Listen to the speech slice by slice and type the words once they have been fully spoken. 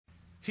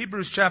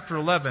Hebrews chapter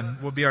 11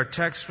 will be our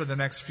text for the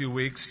next few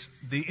weeks.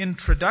 The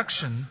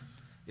introduction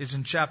is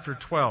in chapter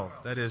 12.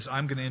 That is,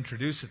 I'm going to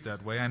introduce it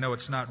that way. I know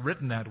it's not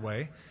written that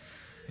way.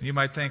 And you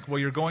might think, well,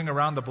 you're going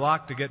around the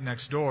block to get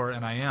next door,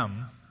 and I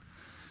am.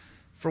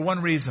 For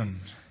one reason.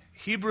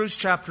 Hebrews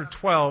chapter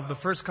 12, the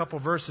first couple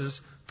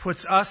verses,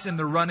 puts us in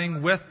the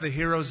running with the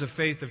heroes of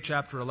faith of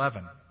chapter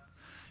 11.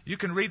 You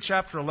can read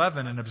chapter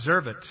 11 and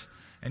observe it,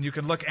 and you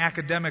can look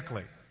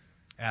academically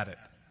at it.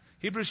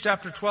 Hebrews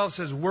chapter 12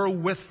 says we're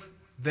with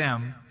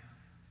them.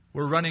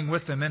 We're running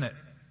with them in it.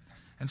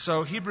 And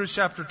so Hebrews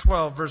chapter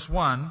 12, verse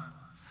 1,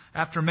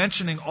 after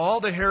mentioning all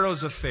the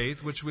heroes of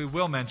faith, which we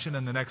will mention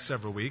in the next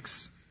several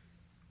weeks,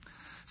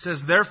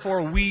 says,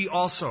 therefore we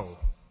also,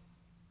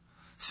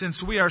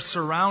 since we are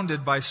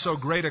surrounded by so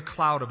great a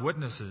cloud of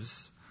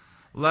witnesses,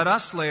 let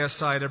us lay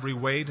aside every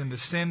weight and the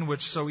sin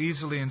which so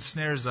easily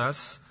ensnares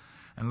us,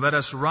 and let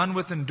us run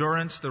with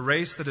endurance the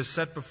race that is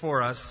set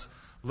before us,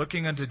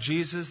 looking unto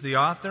Jesus, the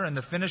author and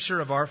the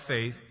finisher of our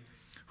faith,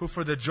 who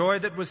for the joy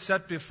that was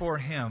set before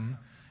him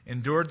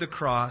endured the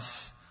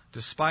cross,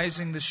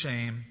 despising the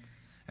shame,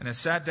 and has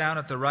sat down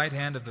at the right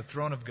hand of the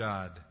throne of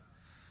God.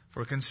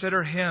 For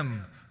consider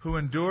him who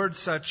endured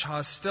such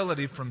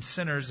hostility from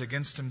sinners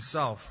against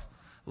himself,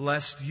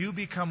 lest you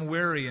become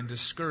weary and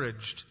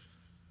discouraged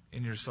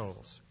in your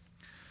souls.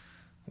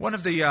 One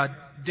of the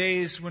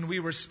days when we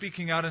were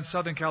speaking out in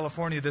Southern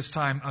California this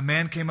time, a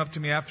man came up to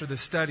me after the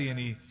study and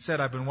he said,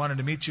 I've been wanting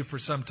to meet you for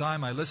some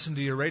time. I listen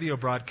to your radio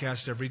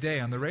broadcast every day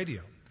on the radio.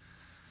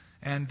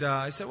 And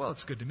I said, well,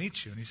 it's good to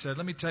meet you. And he said,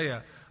 let me tell you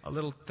a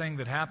little thing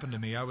that happened to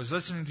me. I was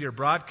listening to your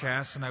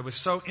broadcast, and I was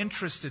so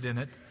interested in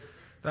it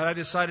that I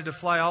decided to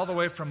fly all the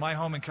way from my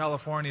home in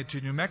California to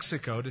New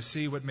Mexico to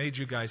see what made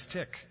you guys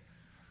tick.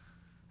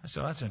 I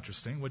said, that's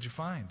interesting. What'd you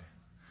find?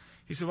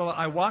 He said, well,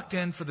 I walked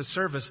in for the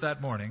service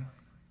that morning,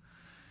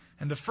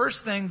 and the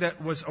first thing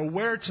that was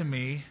aware to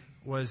me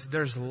was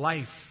there's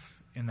life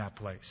in that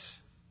place.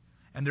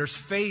 And there's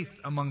faith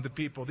among the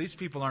people. These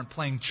people aren't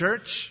playing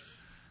church.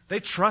 They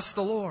trust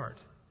the Lord.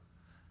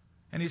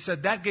 And he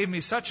said, that gave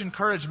me such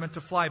encouragement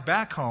to fly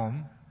back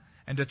home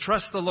and to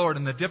trust the Lord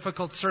in the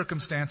difficult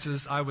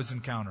circumstances I was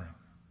encountering.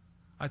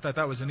 I thought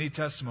that was a neat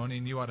testimony,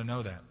 and you ought to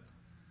know that.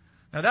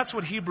 Now, that's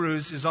what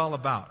Hebrews is all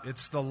about.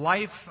 It's the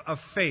life of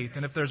faith.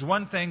 And if there's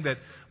one thing that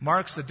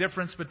marks the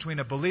difference between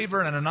a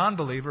believer and a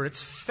non-believer,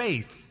 it's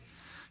faith.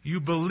 You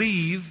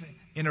believe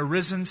in a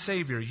risen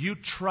Savior. You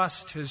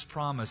trust His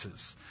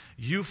promises.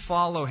 You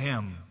follow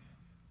Him.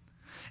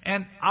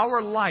 And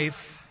our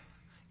life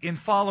in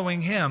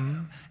following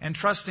Him and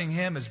trusting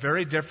Him is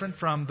very different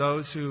from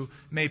those who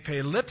may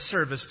pay lip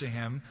service to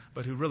Him,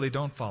 but who really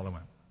don't follow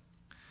Him.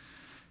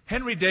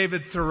 Henry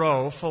David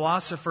Thoreau,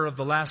 philosopher of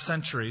the last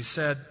century,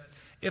 said,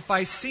 if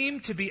I seem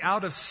to be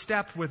out of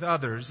step with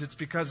others, it's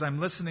because I'm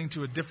listening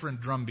to a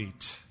different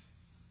drumbeat.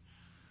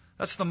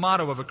 That's the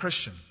motto of a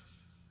Christian.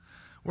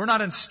 We're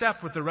not in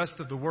step with the rest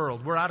of the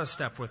world. We're out of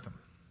step with them.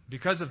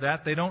 Because of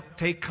that, they don't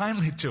take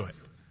kindly to it.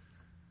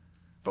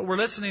 But we're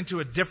listening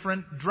to a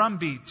different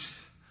drumbeat.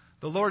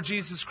 The Lord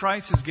Jesus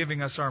Christ is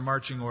giving us our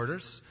marching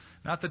orders,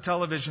 not the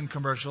television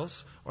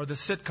commercials or the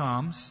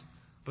sitcoms,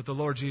 but the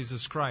Lord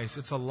Jesus Christ.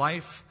 It's a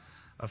life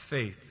of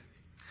faith.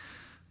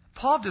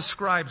 Paul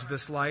describes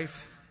this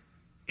life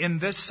in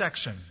this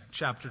section,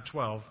 chapter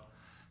 12,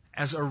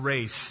 as a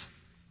race.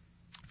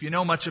 If you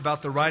know much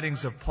about the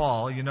writings of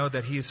Paul, you know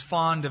that he is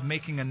fond of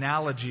making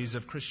analogies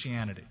of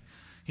Christianity.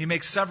 He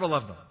makes several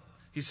of them.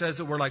 He says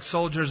that we're like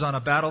soldiers on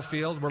a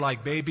battlefield. We're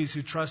like babies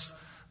who trust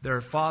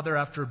their father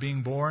after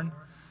being born.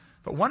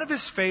 But one of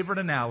his favorite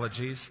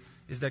analogies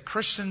is that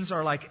Christians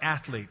are like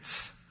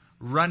athletes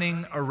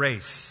running a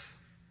race.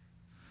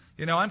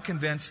 You know, I'm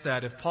convinced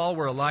that if Paul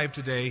were alive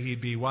today,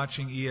 he'd be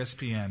watching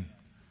ESPN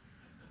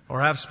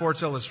or have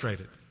Sports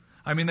Illustrated.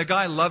 I mean, the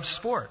guy loves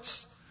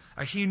sports.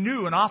 He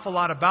knew an awful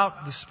lot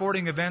about the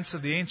sporting events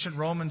of the ancient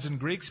Romans and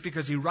Greeks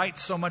because he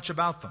writes so much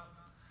about them.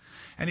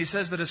 And he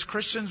says that as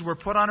Christians, we're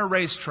put on a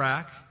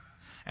racetrack,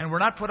 and we're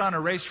not put on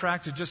a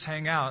racetrack to just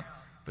hang out,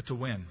 but to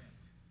win.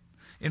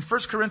 In 1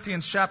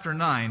 Corinthians chapter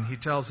 9, he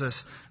tells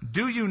us,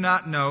 do you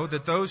not know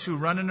that those who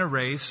run in a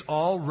race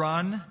all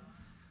run,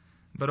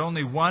 but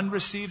only one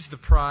receives the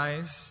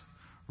prize?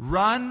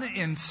 Run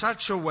in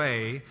such a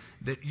way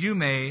that you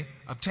may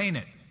obtain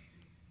it.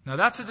 Now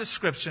that's a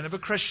description of a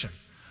Christian.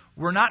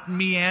 We're not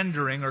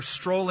meandering or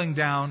strolling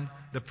down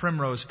the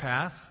primrose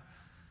path.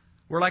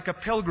 We're like a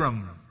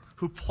pilgrim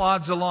who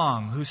plods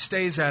along, who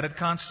stays at it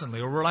constantly.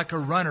 Or we're like a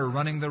runner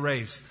running the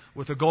race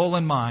with a goal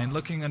in mind,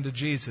 looking unto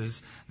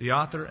Jesus, the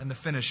author and the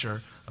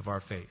finisher of our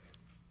faith.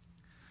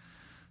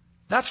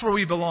 That's where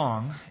we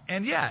belong.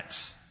 And yet,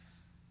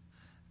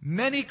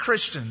 many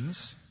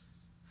Christians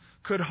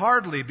could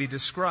hardly be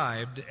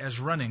described as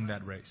running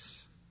that race.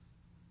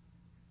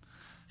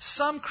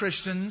 Some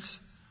Christians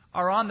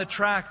are on the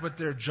track, but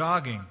they're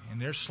jogging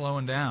and they're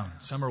slowing down.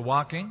 Some are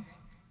walking.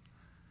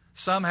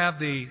 Some have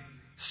the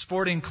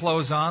sporting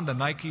clothes on, the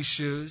Nike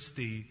shoes,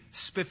 the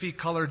spiffy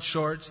colored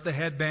shorts, the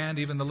headband,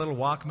 even the little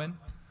Walkman.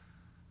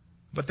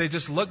 But they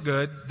just look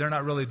good. They're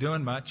not really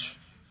doing much.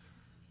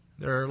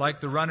 They're like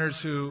the runners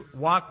who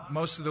walk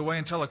most of the way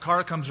until a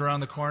car comes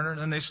around the corner,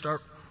 and then they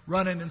start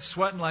running and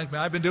sweating like me.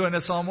 I've been doing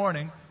this all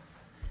morning.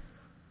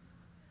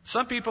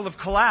 Some people have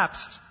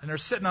collapsed and are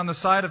sitting on the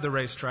side of the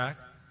racetrack,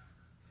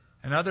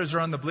 and others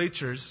are on the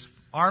bleachers,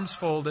 arms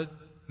folded,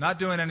 not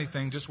doing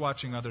anything, just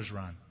watching others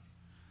run.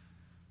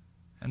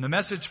 And the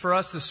message for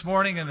us this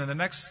morning and in the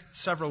next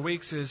several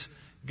weeks is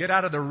get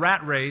out of the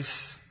rat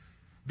race,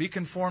 be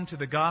conformed to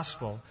the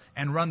gospel,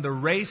 and run the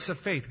race of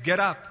faith. Get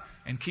up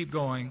and keep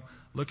going,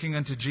 looking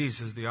unto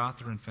Jesus, the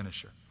author and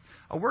finisher.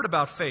 A word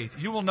about faith.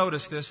 You will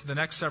notice this in the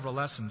next several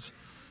lessons.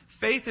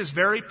 Faith is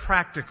very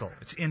practical.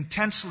 It's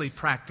intensely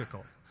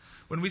practical.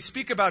 When we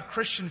speak about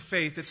Christian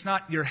faith, it's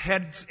not your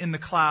head in the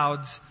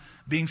clouds,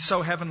 being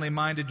so heavenly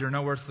minded you're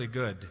no earthly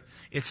good.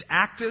 It's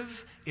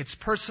active, it's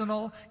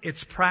personal,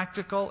 it's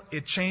practical.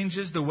 It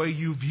changes the way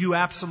you view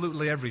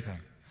absolutely everything.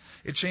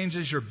 It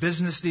changes your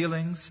business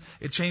dealings.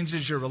 It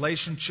changes your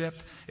relationship.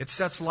 It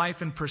sets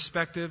life in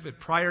perspective.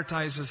 It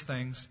prioritizes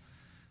things.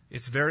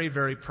 It's very,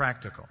 very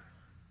practical.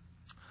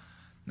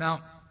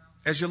 Now,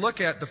 as you look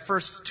at the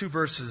first two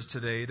verses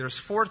today, there's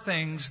four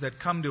things that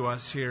come to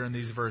us here in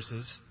these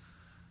verses.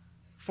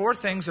 Four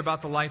things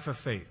about the life of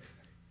faith,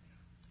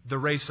 the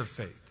race of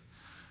faith.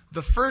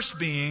 The first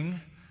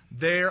being,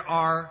 there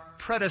are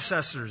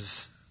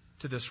predecessors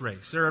to this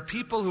race. There are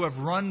people who have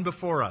run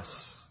before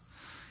us.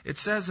 It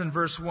says in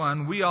verse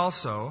 1, we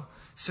also,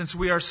 since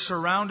we are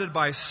surrounded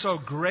by so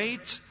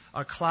great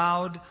a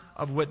cloud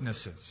of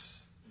witnesses.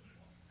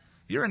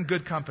 You're in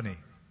good company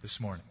this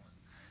morning.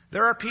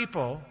 There are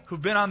people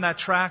who've been on that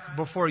track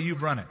before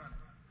you've run it.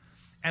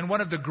 And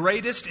one of the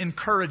greatest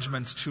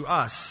encouragements to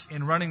us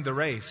in running the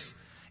race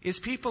is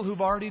people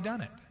who've already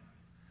done it.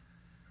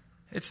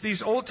 It's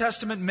these Old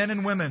Testament men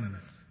and women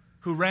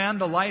who ran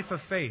the life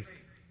of faith.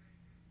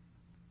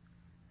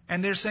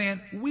 And they're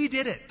saying, we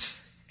did it.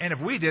 And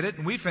if we did it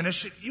and we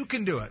finished it, you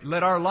can do it.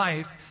 Let our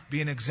life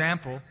be an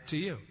example to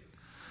you.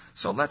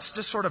 So let's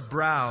just sort of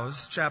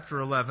browse chapter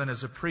 11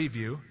 as a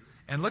preview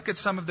and look at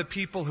some of the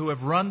people who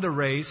have run the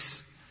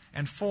race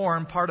and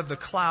form part of the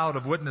cloud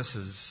of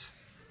witnesses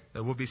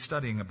that we'll be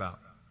studying about.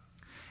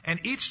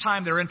 And each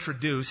time they're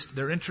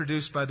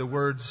introduced by the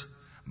words,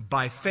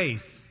 by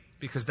faith,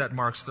 because that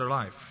marks their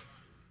life.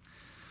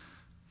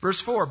 Verse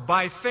 4,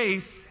 by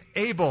faith,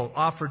 Abel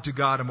offered to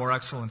God a more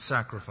excellent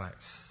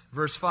sacrifice.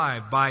 Verse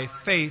 5, by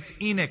faith,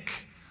 Enoch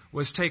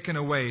was taken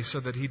away so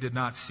that he did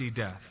not see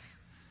death.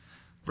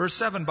 Verse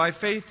 7, by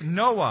faith,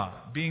 Noah,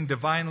 being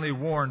divinely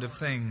warned of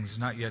things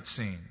not yet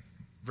seen.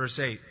 Verse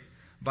 8,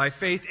 by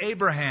faith,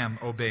 Abraham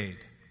obeyed.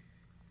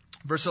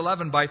 Verse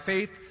 11, by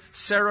faith,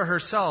 Sarah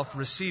herself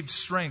received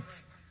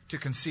strength to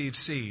conceive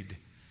seed.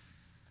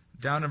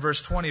 Down in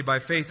verse 20, by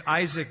faith,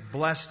 Isaac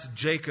blessed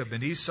Jacob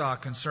and Esau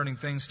concerning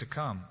things to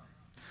come.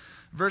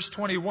 Verse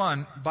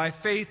 21, by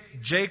faith,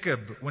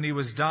 Jacob, when he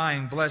was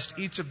dying, blessed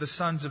each of the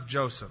sons of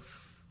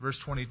Joseph. Verse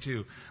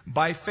 22,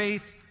 by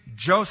faith,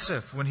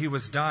 Joseph, when he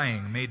was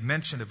dying, made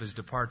mention of his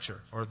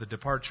departure, or the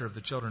departure of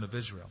the children of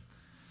Israel.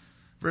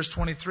 Verse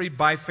 23,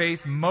 by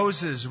faith,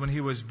 Moses, when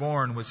he was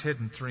born, was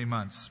hidden 3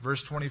 months.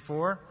 Verse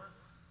 24,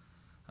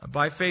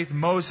 by faith,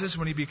 Moses,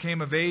 when he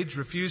became of age,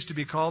 refused to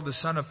be called the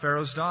son of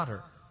Pharaoh's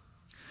daughter.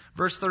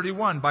 Verse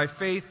 31, by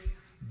faith,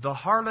 the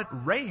harlot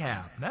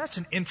Rahab. Now, that's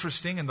an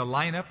interesting in the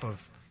lineup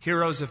of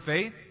heroes of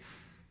faith.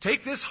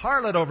 Take this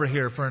harlot over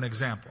here for an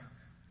example.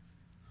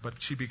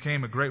 But she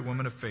became a great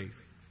woman of faith.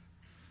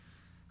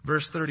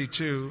 Verse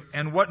 32,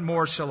 and what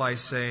more shall I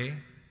say?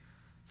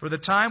 For the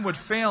time would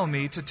fail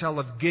me to tell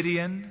of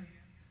Gideon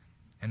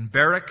and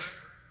Barak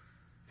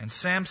and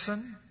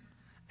Samson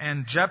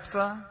and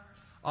Jephthah,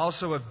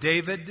 also of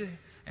David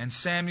and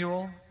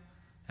Samuel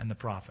and the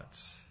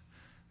prophets.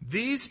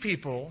 These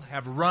people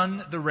have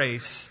run the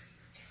race,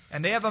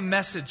 and they have a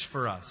message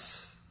for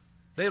us.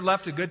 They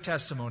left a good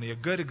testimony, a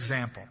good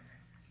example.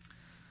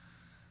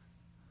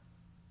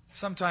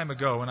 Some time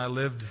ago, when I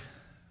lived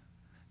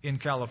in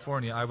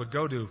California, I would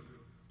go to,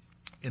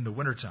 in the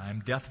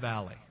wintertime, Death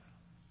Valley.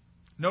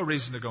 No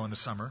reason to go in the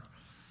summer.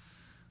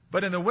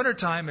 But in the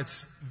wintertime,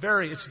 it's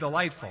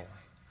delightful.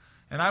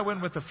 And I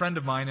went with a friend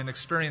of mine, an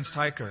experienced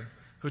hiker,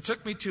 who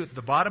took me to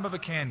the bottom of a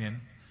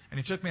canyon, and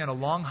he took me on a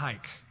long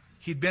hike.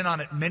 He'd been on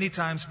it many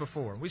times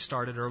before. We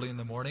started early in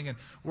the morning, and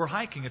we're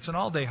hiking. It's an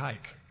all-day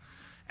hike.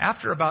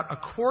 After about a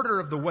quarter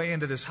of the way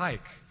into this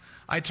hike,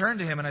 I turned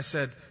to him and I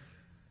said,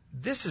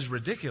 this is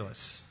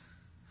ridiculous.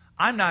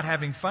 I'm not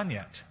having fun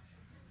yet.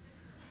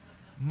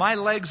 My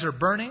legs are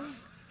burning.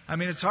 I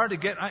mean, it's hard to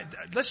get.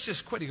 Let's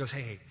just quit. He goes,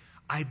 hey,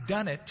 I've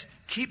done it.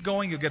 Keep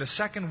going. You'll get a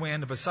second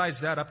wind.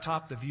 Besides that, up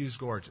top, the view's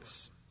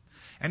gorgeous.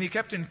 And he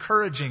kept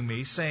encouraging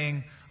me,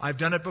 saying, I've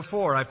done it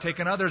before. I've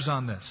taken others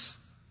on this.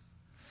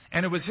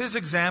 And it was his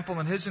example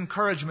and his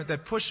encouragement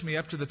that pushed me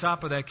up to the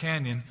top of that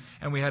canyon,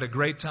 and we had a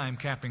great time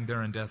camping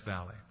there in Death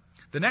Valley.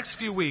 The next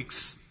few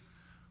weeks,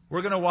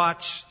 we're going to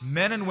watch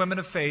men and women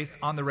of faith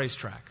on the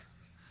racetrack.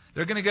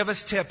 They're going to give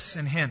us tips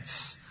and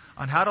hints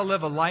on how to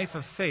live a life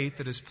of faith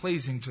that is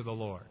pleasing to the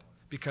Lord,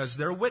 because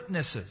they're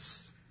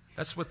witnesses.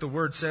 That's what the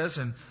Word says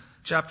in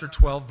chapter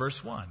 12,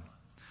 verse 1.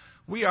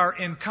 We are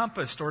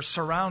encompassed or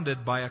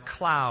surrounded by a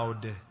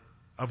cloud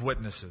of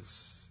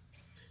witnesses.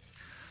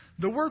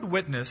 The word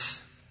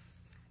witness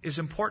is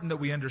important that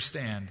we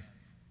understand.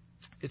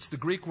 It's the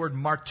Greek word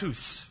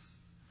martus,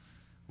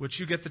 which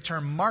you get the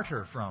term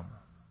martyr from.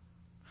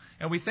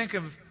 And we think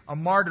of a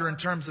martyr in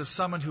terms of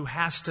someone who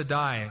has to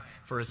die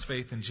for his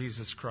faith in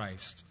Jesus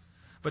Christ.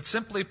 But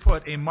simply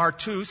put, a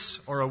martus,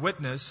 or a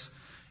witness,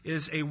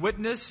 is a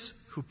witness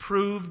who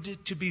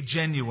proved to be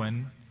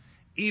genuine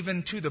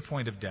even to the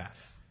point of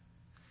death.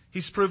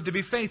 He's proved to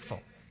be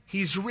faithful.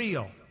 He's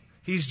real.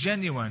 He's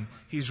genuine.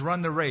 He's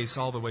run the race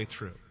all the way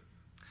through.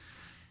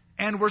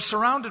 And we're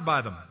surrounded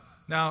by them.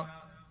 Now,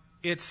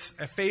 it's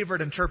a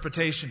favorite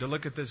interpretation to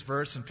look at this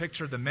verse and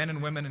picture the men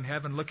and women in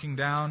heaven looking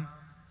down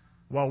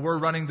while we're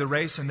running the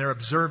race and they're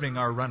observing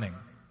our running.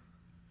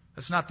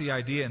 That's not the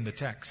idea in the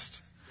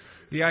text.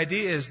 The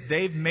idea is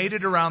they've made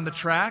it around the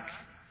track,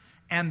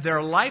 and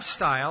their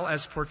lifestyle,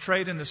 as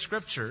portrayed in the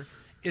Scripture,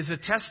 is a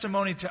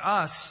testimony to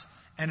us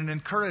and an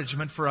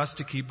encouragement for us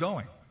to keep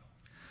going.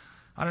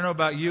 I don't know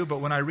about you,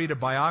 but when I read a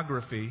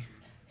biography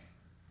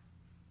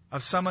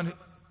of someone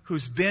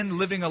who's been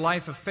living a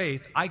life of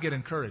faith, I get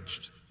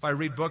encouraged. If I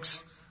read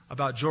books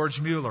about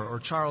George Mueller or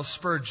Charles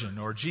Spurgeon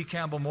or G.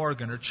 Campbell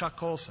Morgan or Chuck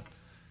Colson,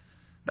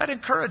 that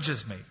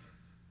encourages me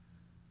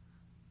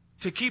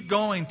to keep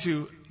going,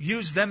 to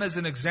use them as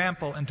an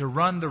example, and to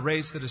run the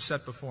race that is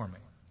set before me.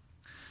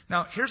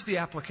 Now, here's the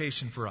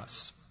application for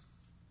us.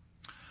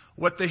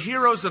 What the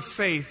heroes of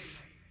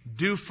faith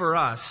do for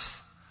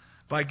us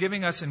by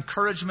giving us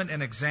encouragement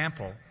and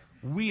example,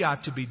 we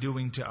ought to be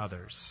doing to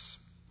others.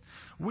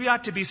 We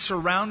ought to be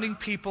surrounding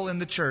people in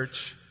the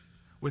church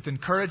with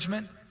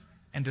encouragement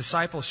and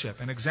discipleship,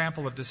 an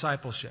example of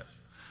discipleship.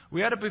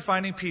 We ought to be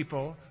finding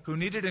people who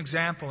need an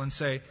example and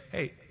say,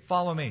 hey,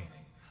 follow me.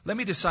 Let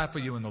me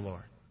disciple you in the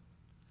Lord.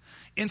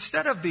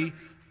 Instead of the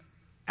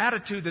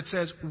attitude that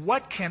says,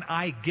 what can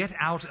I get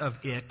out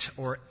of it?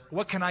 Or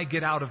what can I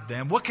get out of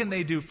them? What can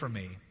they do for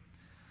me?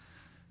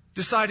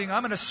 Deciding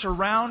I'm going to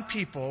surround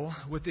people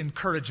with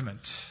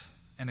encouragement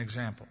and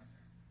example.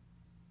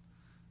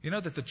 You know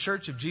that the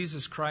Church of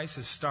Jesus Christ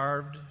is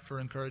starved for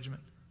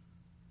encouragement?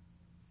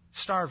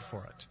 Starved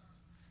for it.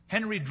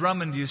 Henry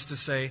Drummond used to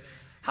say,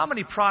 how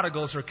many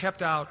prodigals are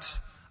kept out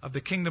of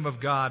the kingdom of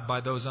God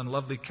by those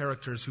unlovely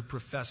characters who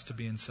profess to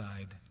be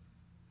inside?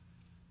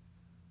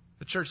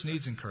 The church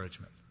needs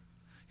encouragement.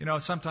 You know,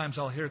 sometimes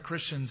I'll hear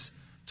Christians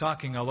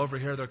talking, I'll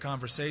overhear their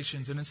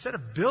conversations, and instead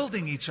of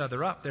building each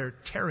other up, they're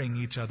tearing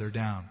each other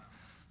down.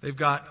 They've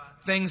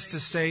got things to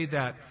say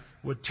that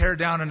would tear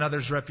down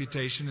another's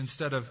reputation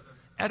instead of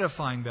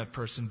edifying that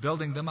person,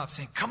 building them up,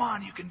 saying, come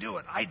on, you can do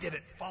it. I did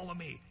it. Follow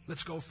me.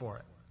 Let's go for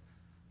it.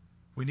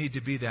 We need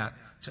to be that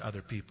to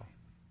other people.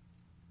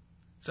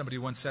 Somebody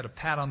once said a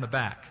pat on the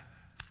back.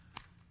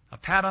 A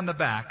pat on the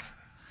back,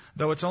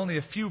 though it's only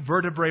a few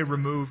vertebrae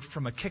removed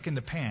from a kick in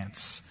the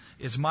pants,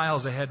 is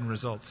miles ahead in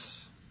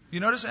results. You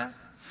notice that?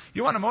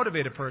 You want to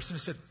motivate a person who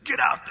said, get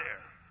out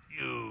there,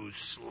 you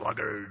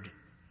sluggard.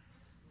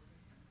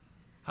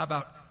 How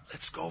about,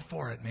 let's go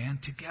for it, man,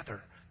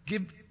 together.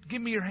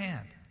 Give me your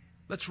hand.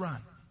 Let's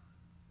run.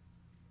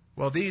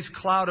 Well, these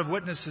cloud of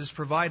witnesses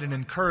provide an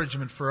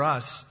encouragement for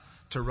us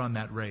to run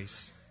that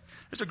race.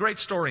 There's a great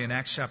story in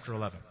Acts chapter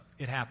 11.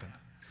 It happened.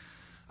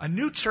 A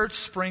new church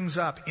springs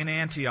up in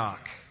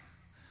Antioch.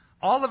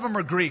 All of them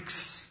are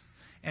Greeks.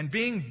 And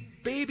being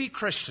baby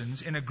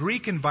Christians in a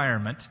Greek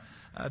environment,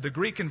 the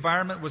Greek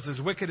environment was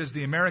as wicked as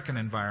the American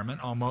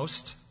environment,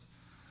 almost.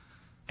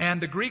 And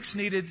the Greeks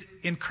needed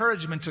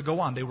encouragement to go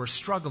on. They were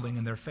struggling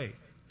in their faith.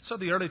 So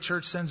the early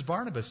church sends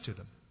Barnabas to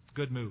them.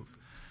 Good move.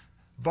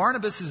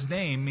 Barnabas'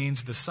 name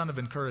means the son of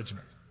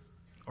encouragement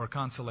or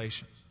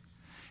consolation.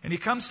 And he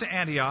comes to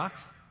Antioch.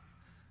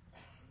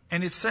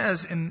 And it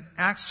says in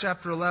Acts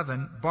chapter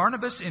 11,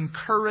 Barnabas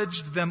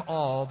encouraged them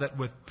all that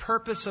with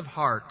purpose of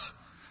heart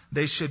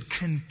they should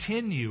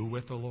continue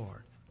with the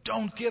Lord.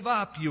 Don't give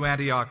up, you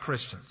Antioch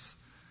Christians.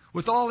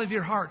 With all of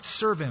your heart,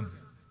 serve Him.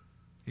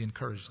 He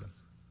encouraged them.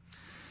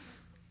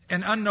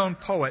 An unknown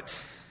poet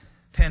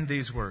penned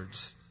these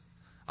words.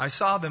 I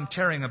saw them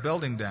tearing a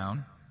building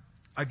down,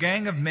 a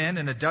gang of men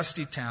in a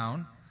dusty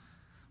town,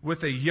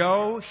 with a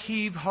yo,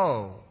 heave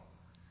ho,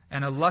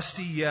 and a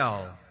lusty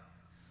yell.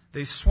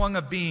 They swung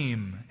a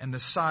beam, and the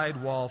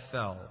side wall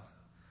fell.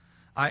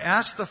 I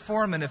asked the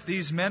foreman if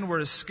these men were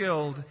as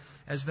skilled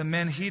as the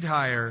men he'd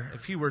hire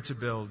if he were to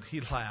build.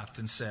 He laughed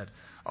and said,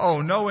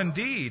 oh, no,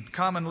 indeed.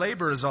 Common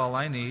labor is all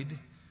I need.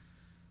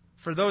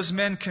 For those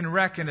men can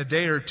wreck in a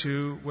day or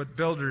two what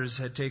builders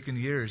had taken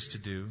years to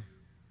do.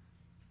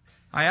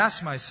 I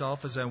asked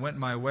myself as I went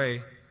my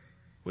way,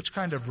 which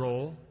kind of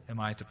role am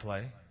I to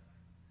play?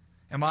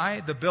 Am I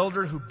the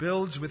builder who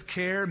builds with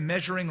care,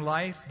 measuring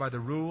life by the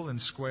rule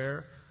and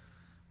square?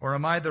 Or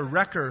am I the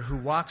wrecker who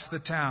walks the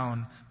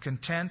town,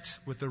 content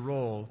with the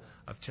role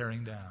of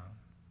tearing down?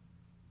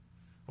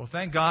 Well,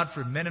 thank God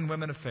for men and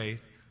women of faith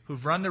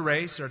who've run the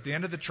race, are at the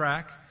end of the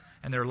track,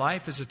 and their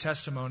life is a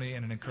testimony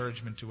and an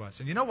encouragement to us.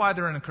 And you know why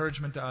they're an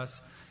encouragement to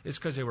us? It's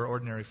because they were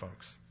ordinary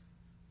folks.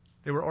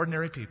 They were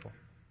ordinary people.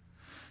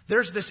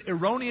 There's this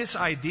erroneous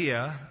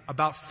idea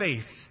about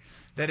faith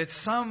that it's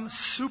some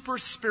super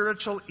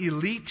spiritual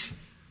elite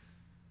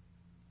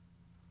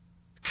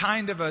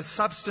kind of a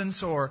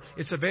substance, or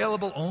it's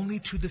available only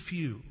to the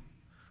few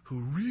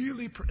who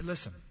really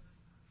listen.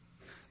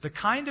 The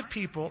kind of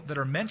people that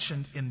are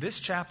mentioned in this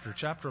chapter,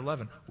 chapter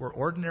 11, were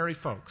ordinary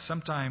folks,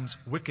 sometimes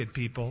wicked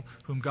people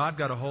whom God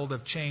got a hold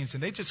of, changed,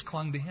 and they just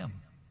clung to Him.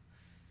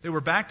 They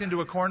were backed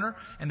into a corner,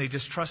 and they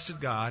just trusted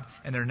God,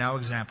 and they're now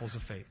examples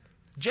of faith.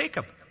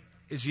 Jacob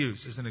is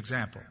used as an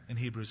example in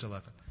Hebrews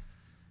 11.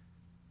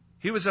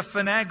 He was a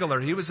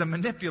finagler. He was a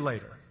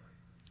manipulator.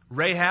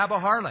 Rahab, a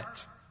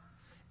harlot.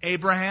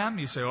 Abraham,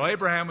 you say,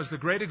 Abraham was the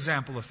great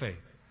example of faith.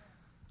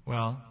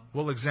 Well,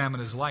 we'll examine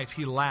his life.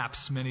 He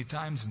lapsed many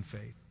times in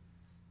faith.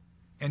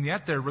 And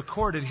yet they're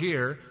recorded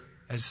here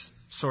as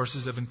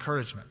sources of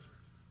encouragement.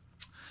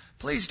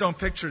 Please don't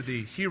picture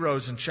the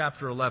heroes in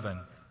chapter 11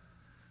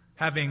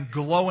 having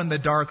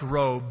glow-in-the-dark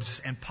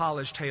robes and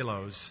polished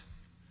halos.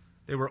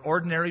 They were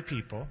ordinary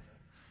people,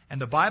 and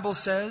the Bible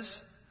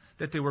says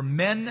that they were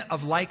men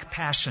of like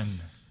passion.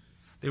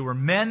 They were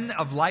men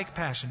of like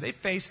passion. They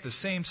faced the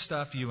same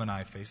stuff you and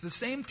I face, the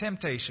same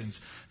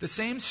temptations, the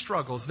same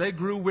struggles. They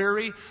grew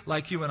weary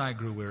like you and I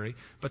grew weary,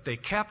 but they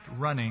kept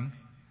running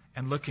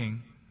and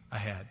looking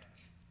ahead.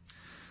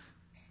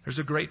 There's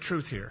a great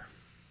truth here.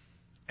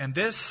 And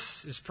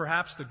this is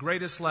perhaps the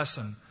greatest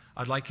lesson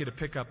I'd like you to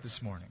pick up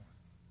this morning.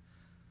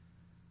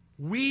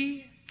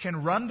 We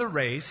can run the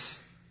race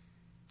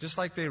just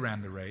like they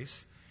ran the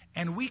race,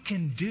 and we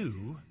can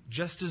do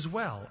just as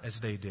well as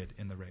they did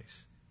in the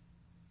race.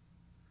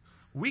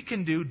 We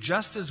can do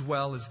just as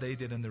well as they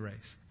did in the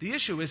race. The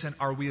issue isn't,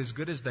 are we as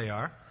good as they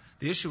are?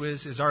 The issue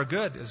is our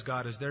good as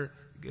God is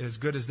as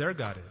good as their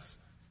God is?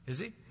 Is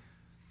He?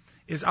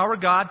 Is our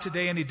God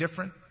today any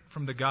different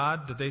from the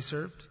God that they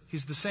served?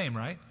 He's the same,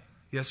 right?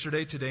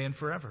 Yesterday, today, and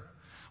forever.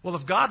 Well,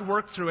 if God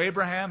worked through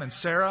Abraham and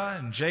Sarah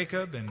and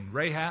Jacob and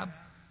Rahab,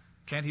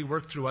 can't He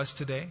work through us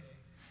today?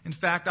 In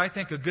fact, I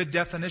think a good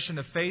definition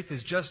of faith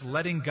is just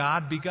letting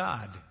God be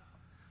God.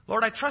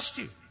 Lord, I trust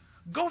You.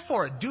 Go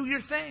for it. Do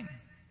your thing.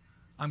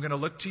 I'm going to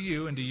look to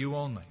You and to You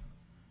only.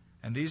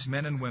 And these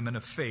men and women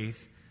of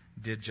faith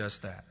did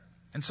just that.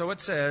 And so it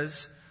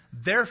says,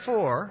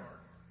 therefore,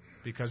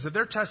 because of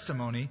their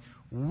testimony,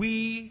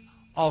 we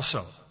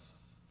also.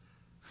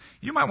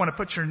 You might want to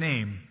put your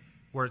name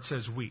where it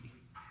says we.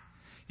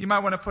 You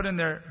might want to put in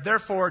there,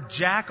 therefore,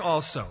 Jack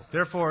also.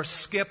 Therefore,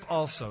 Skip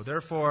also.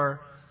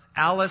 Therefore,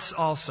 Alice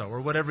also,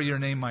 or whatever your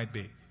name might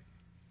be.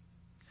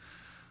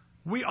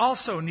 We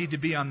also need to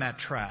be on that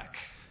track.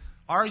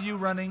 Are you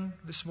running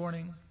this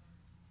morning?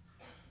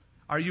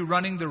 Are you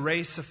running the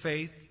race of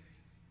faith?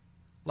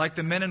 Like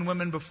the men and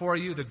women before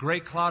you, the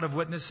great cloud of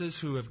witnesses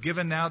who have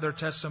given now their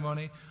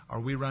testimony,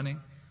 are we running?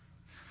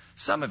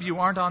 Some of you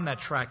aren't on that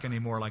track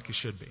anymore like you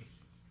should be.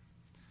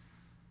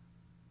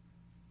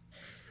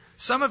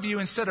 Some of you,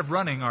 instead of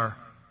running, are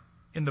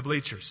in the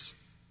bleachers.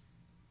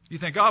 You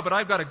think, but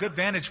I've got a good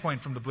vantage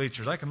point from the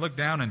bleachers. I can look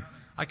down and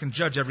I can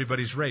judge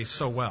everybody's race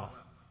so well.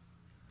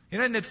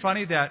 Isn't it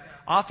funny that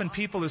often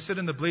people who sit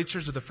in the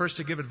bleachers are the first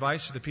to give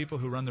advice to the people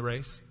who run the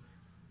race?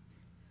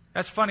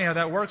 That's funny how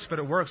that works, but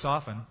it works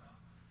often.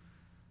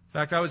 In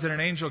fact, I was at an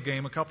Angel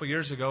game a couple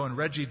years ago, and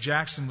Reggie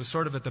Jackson was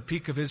sort of at the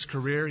peak of his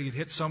career. He'd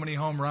hit so many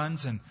home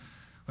runs, and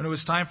when it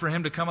was time for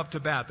him to come up to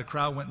bat, the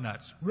crowd went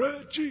nuts.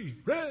 Reggie!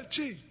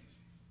 Reggie!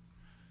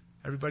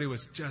 Everybody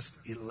was just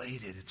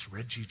elated. It's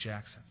Reggie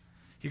Jackson.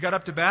 He got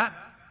up to bat,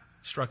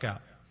 struck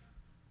out.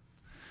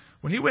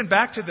 When he went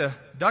back to the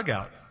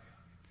dugout,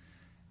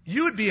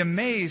 you would be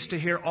amazed to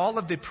hear all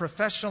of the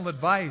professional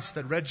advice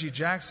that Reggie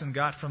Jackson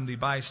got from the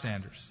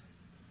bystanders.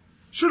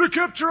 Should have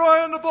kept your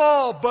eye on the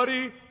ball,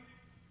 buddy.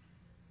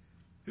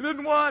 You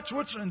didn't watch.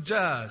 And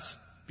just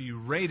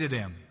berated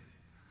him.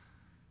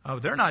 Oh,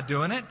 they're not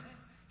doing it.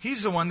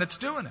 He's the one that's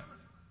doing it.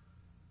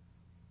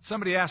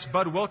 Somebody asked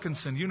Bud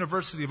Wilkinson,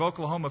 University of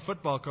Oklahoma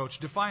football coach,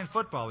 define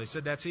football. He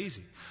said, that's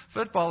easy.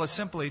 Football is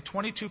simply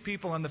 22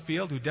 people on the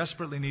field who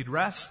desperately need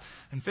rest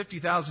and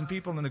 50,000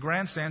 people in the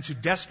grandstands who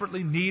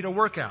desperately need a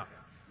workout.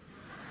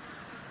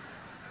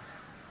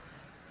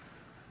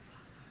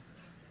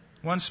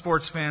 One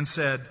sports fan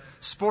said,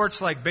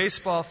 sports like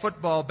baseball,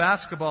 football,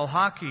 basketball,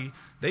 hockey,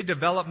 they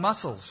develop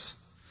muscles.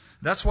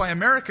 That's why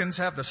Americans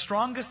have the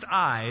strongest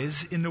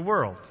eyes in the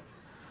world.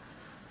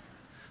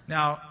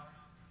 Now,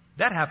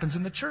 that happens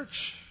in the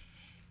church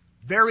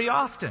very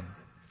often.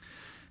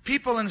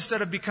 People,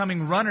 instead of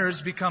becoming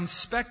runners, become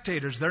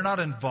spectators. They're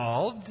not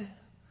involved.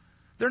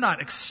 They're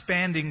not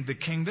expanding the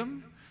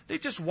kingdom. They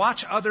just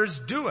watch others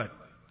do it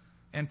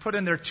and put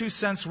in their 2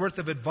 cents worth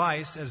of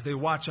advice as they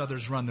watch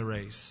others run the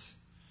race.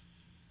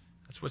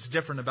 That's what's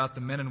different about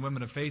the men and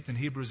women of faith in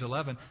Hebrews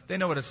 11. They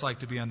know what it's like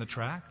to be on the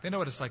track. They know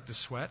what it's like to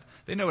sweat.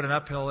 They know what an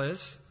uphill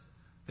is.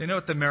 They know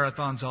what the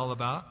marathon's all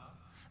about.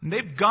 And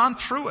they've gone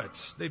through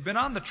it. They've been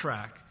on the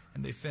track.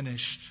 And they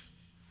finished.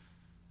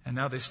 And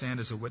now they stand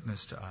as a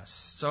witness to us.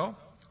 So,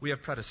 we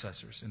have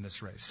predecessors in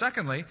this race.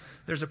 Secondly,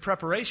 there's a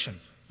preparation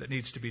that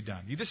needs to be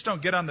done. You just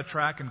don't get on the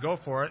track and go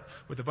for it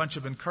with a bunch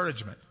of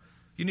encouragement.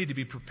 You need to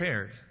be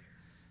prepared.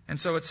 And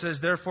so it says,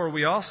 therefore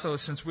we also,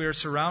 since we are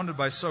surrounded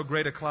by so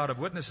great a cloud of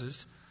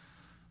witnesses,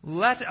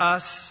 let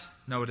us,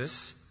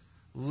 notice,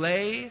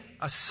 lay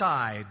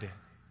aside,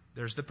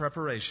 there's the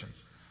preparation,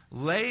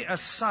 lay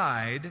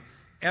aside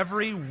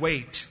every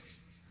weight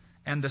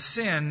and the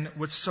sin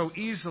which so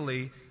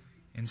easily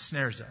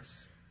ensnares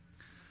us.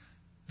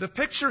 The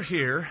picture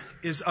here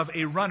is of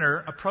a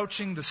runner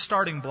approaching the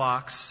starting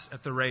blocks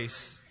at the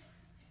race,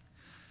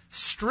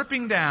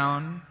 stripping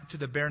down to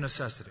the bare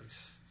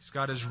necessities. He's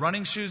got his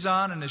running shoes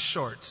on and his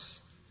shorts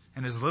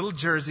and his little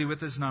jersey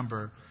with his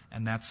number,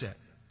 and that's it.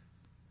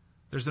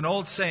 There's an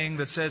old saying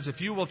that says,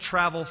 if you will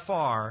travel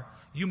far,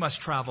 you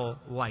must travel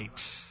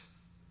light.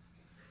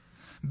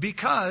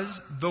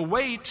 Because the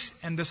weight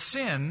and the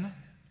sin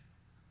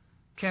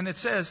can, it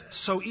says,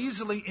 so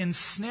easily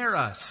ensnare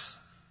us.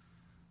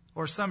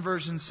 Or some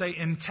versions say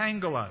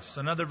entangle us.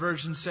 Another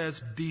version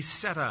says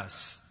beset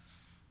us.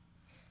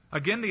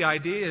 Again, the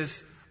idea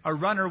is a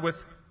runner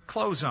with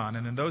clothes on.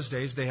 And in those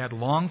days, they had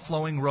long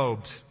flowing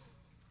robes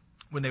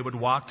when they would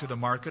walk to the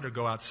market or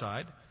go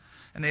outside.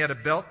 And they had a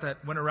belt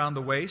that went around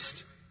the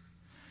waist.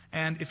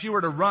 And if you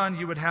were to run,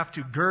 you would have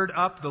to gird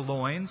up the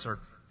loins or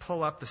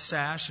pull up the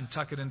sash and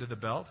tuck it into the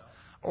belt,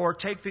 or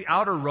take the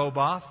outer robe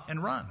off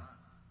and run.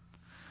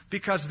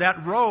 Because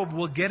that robe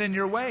will get in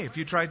your way. If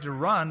you tried to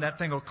run, that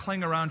thing will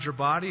cling around your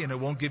body and it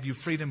won't give you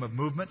freedom of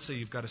movement, so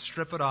you've got to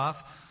strip it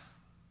off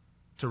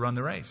to run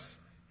the race.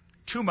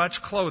 Too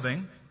much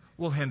clothing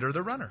will hinder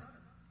the runner.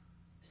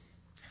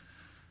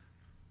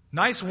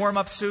 Nice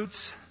warm-up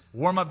suits,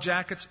 warm-up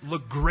jackets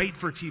look great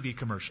for TV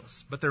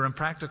commercials, but they're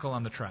impractical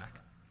on the track.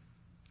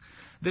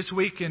 This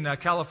week in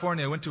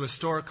California, I went to a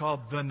store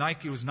called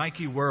it was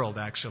Nike World,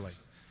 actually.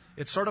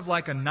 It's sort of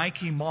like a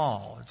Nike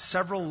mall. It's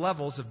several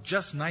levels of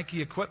just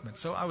Nike equipment.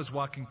 So I was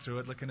walking through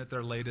it, looking at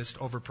their latest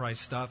overpriced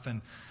stuff,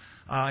 and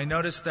I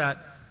noticed that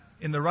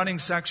in the running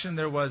section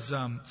there was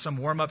some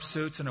warm-up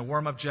suits and a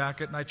warm-up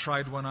jacket, and I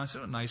tried one on.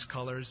 So nice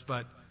colors,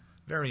 but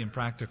very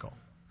impractical.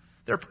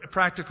 They're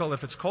practical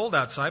if it's cold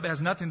outside, but it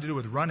has nothing to do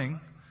with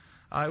running.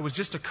 It was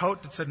just a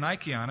coat that said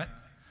Nike on it.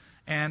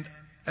 And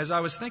as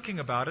I was thinking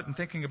about it and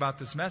thinking about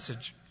this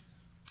message,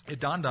 it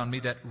dawned on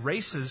me that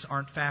races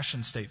aren't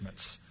fashion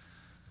statements.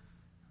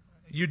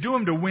 You do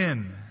them to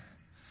win.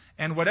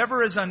 And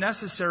whatever is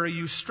unnecessary,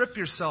 you strip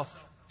yourself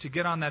to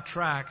get on that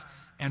track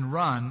and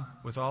run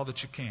with all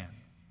that you can.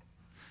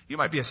 You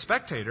might be a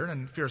spectator,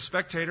 and if you're a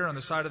spectator on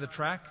the side of the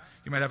track,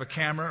 you might have a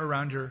camera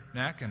around your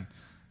neck and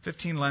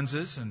 15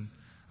 lenses and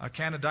a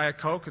can of Diet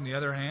Coke in the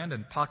other hand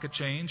and pocket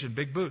change and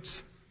big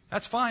boots.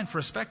 That's fine for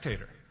a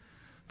spectator.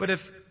 But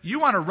if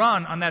you want to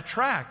run on that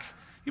track,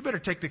 you better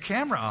take the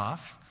camera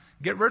off,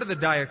 get rid of the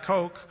Diet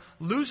Coke,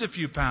 lose a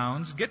few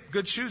pounds, get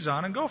good shoes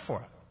on, and go for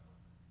it.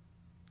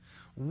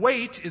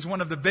 Weight is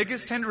one of the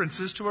biggest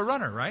hindrances to a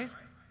runner, right?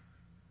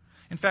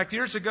 In fact,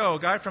 years ago, a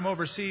guy from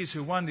overseas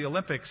who won the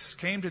Olympics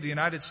came to the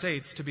United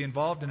States to be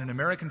involved in an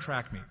American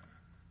track meet.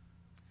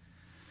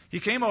 He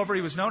came over,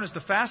 he was known as the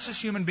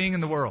fastest human being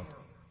in the world.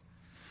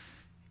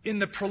 In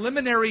the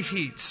preliminary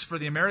heats for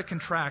the American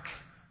track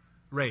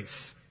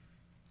race,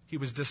 he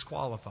was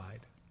disqualified.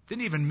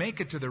 Didn't even make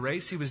it to the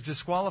race. He was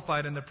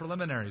disqualified in the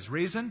preliminaries.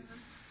 Reason?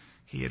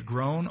 He had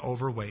grown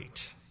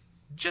overweight.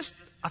 Just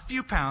a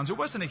few pounds. It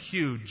wasn't a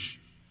huge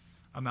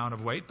amount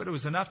of weight, but it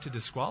was enough to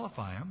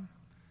disqualify him.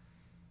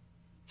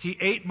 He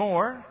ate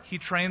more. He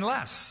trained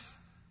less.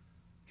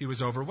 He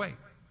was overweight.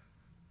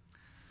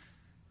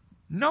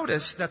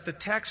 Notice that the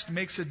text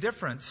makes a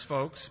difference,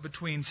 folks,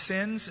 between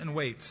sins and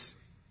weights.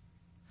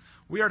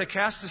 We are to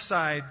cast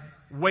aside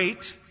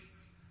weight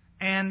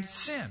and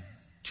sin.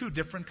 Two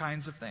different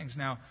kinds of things.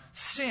 Now,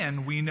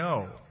 sin, we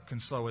know, can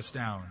slow us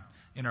down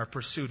in our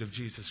pursuit of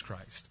Jesus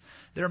Christ.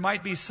 There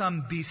might be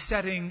some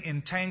besetting,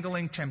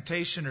 entangling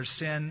temptation or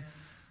sin,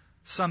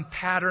 some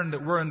pattern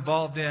that we're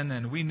involved in,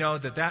 and we know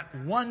that that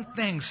one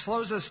thing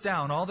slows us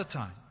down all the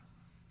time.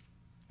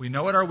 We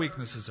know what our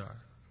weaknesses are.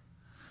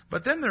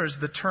 But then there's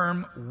the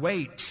term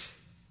weight,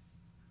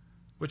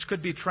 which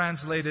could be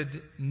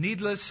translated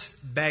needless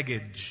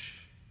baggage.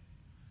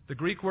 The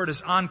Greek word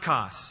is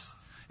onkos.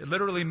 It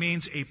literally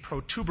means a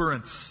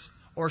protuberance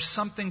or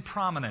something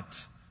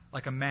prominent,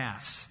 like a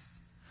mass.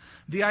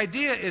 The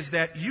idea is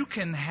that you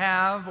can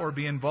have or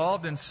be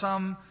involved in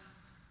some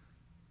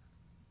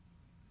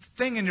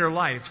thing in your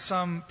life,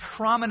 some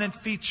prominent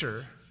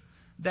feature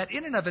that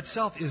in and of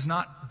itself is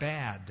not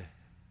bad,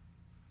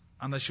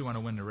 unless you want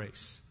to win the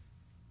race.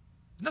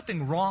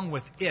 Nothing wrong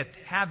with it,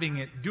 having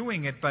it,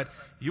 doing it, but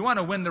you want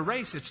to win the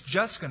race, it's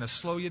just going to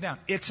slow you down.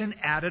 It's an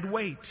added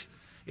weight.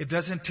 It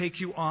doesn't take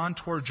you on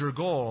towards your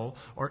goal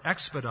or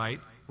expedite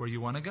where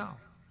you want to go.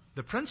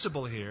 The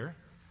principle here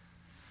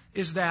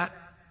is that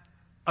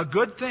a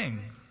good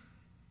thing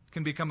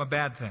can become a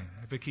bad thing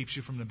if it keeps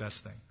you from the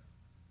best thing.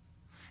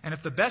 And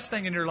if the best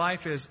thing in your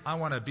life is, I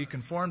want to be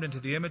conformed into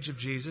the image of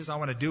Jesus, I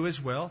want to do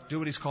His will, do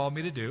what He's called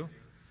me to do,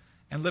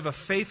 and live a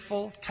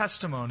faithful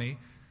testimony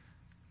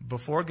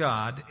before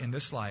God in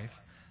this life,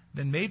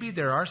 then maybe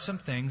there are some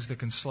things that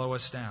can slow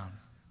us down.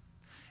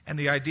 And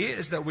the idea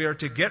is that we are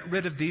to get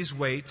rid of these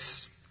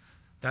weights,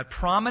 that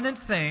prominent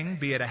thing,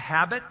 be it a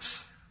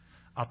habit,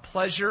 a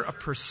pleasure, a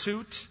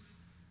pursuit,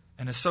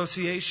 an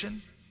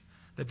association,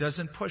 that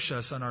doesn't push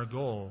us on our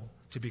goal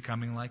to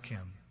becoming like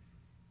Him.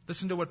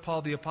 Listen to what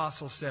Paul the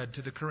Apostle said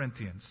to the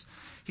Corinthians.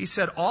 He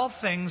said, all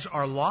things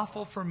are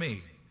lawful for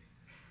me,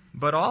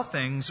 but all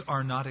things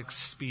are not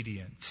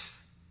expedient.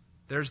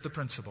 There's the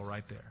principle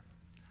right there.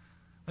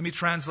 Let me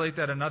translate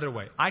that another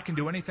way. I can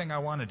do anything I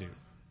want to do,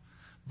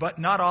 but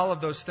not all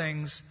of those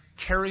things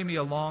carry me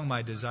along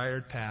my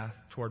desired path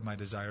toward my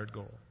desired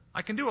goal.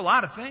 I can do a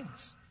lot of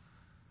things,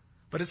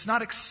 but it's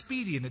not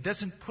expedient. It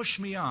doesn't push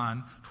me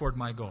on toward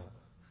my goal.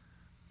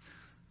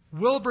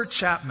 Wilbur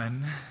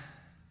Chapman,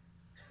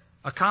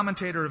 a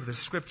commentator of the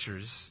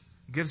Scriptures,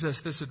 gives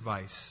us this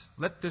advice.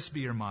 Let this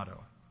be your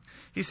motto.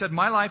 He said,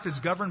 my life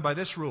is governed by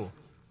this rule.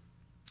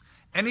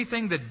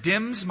 Anything that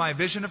dims my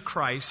vision of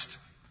Christ,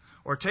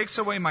 or takes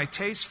away my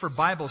taste for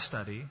Bible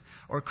study,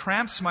 or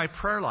cramps my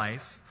prayer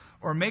life,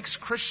 or makes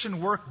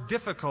Christian work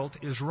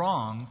difficult is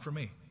wrong for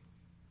me.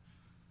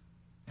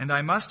 And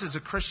I must, as a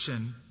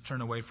Christian,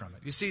 turn away from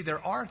it. You see,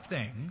 there are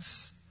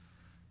things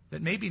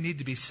that maybe need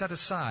to be set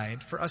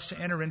aside for us to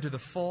enter into the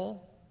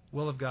full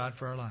will of God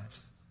for our lives.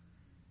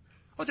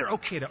 Oh, they're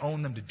okay to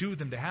own them, to do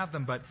them, to have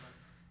them, but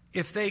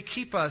if they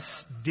keep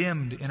us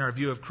dimmed in our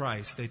view of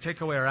Christ, they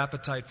take away our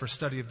appetite for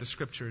study of the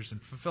Scriptures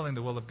and fulfilling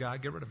the will of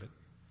God, get rid of it.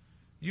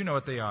 You know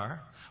what they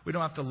are. We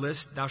don't have to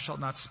list, thou shalt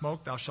not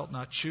smoke, thou shalt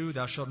not chew,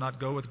 thou shalt not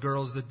go with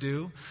girls that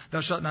do,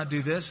 thou shalt not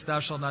do this, thou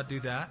shalt not do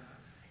that.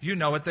 You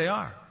know what they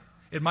are.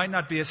 It might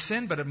not be a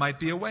sin, but it might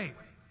be a weight.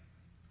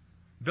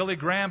 Billy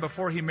Graham,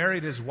 before he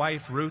married his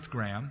wife, Ruth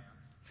Graham,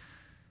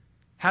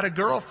 had a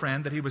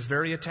girlfriend that he was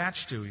very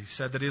attached to. He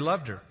said that he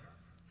loved her.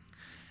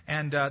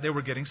 And they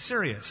were getting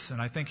serious,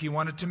 and I think he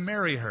wanted to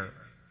marry her.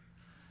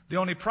 The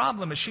only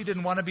problem is she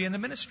didn't want to be in the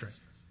ministry.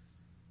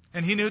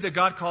 And he knew that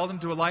God called him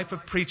to a life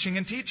of preaching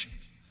and teaching.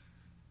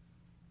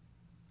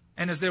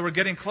 And as they were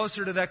getting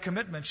closer to that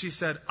commitment, she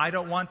said, I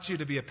don't want you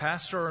to be a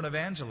pastor or an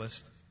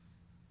evangelist.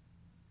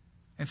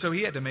 And so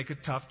he had to make a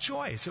tough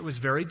choice. It was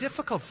very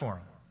difficult for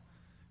him.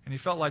 And he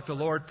felt like the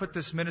Lord put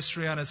this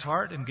ministry on his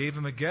heart and gave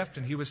him a gift,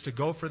 and he was to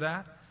go for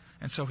that.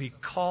 And so he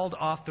called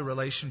off the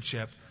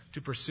relationship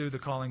to pursue the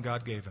calling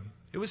God gave him.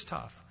 It was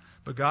tough,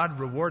 but God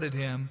rewarded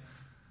him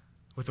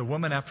with a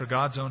woman after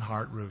God's own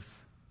heart, Ruth,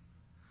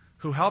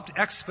 who helped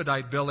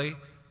expedite Billy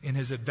in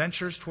his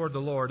adventures toward the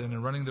Lord and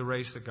in running the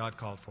race that God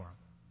called for him.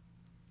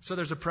 So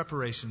there's a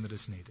preparation that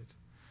is needed.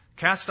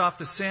 Cast off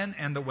the sin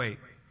and the weight.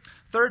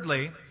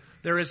 Thirdly,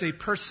 there is a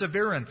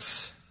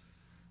perseverance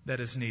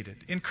that is needed.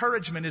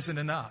 Encouragement isn't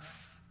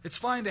enough. It's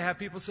fine to have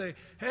people say,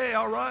 hey,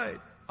 all right,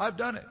 I've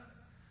done it.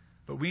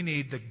 But we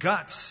need the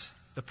guts,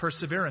 the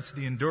perseverance,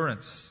 the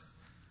endurance.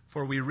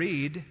 For we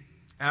read,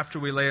 after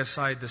we lay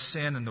aside the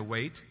sin and the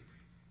weight,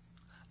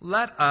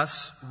 let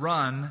us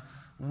run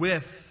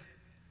with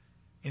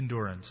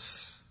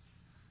endurance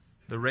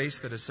the race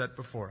that is set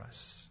before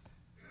us.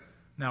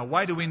 Now,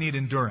 why do we need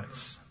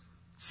endurance?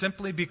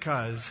 Simply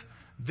because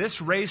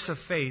this race of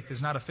faith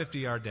is not a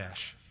 50-yard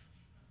dash.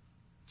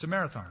 It's a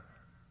marathon.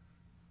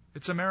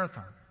 It's a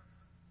marathon.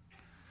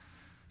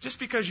 Just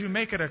because you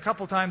make it a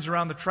couple times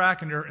around the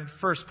track and you're in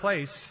first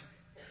place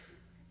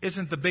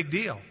isn't the big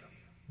deal.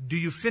 Do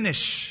you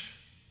finish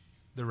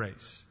the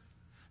race?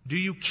 Do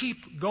you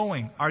keep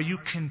going? Are you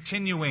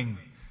continuing?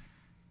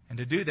 And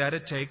to do that,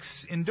 it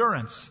takes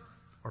endurance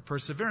or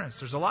perseverance.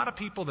 There's a lot of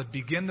people that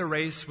begin the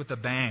race with a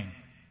bang,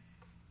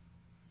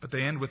 but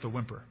they end with a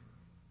whimper.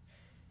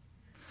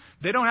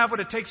 They don't have what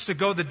it takes to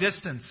go the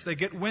distance. They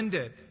get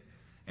winded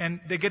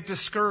and they get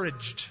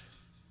discouraged.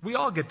 We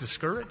all get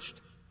discouraged.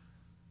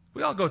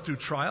 We all go through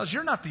trials.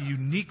 You're not the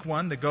unique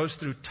one that goes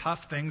through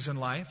tough things in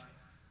life,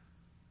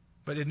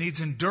 but it needs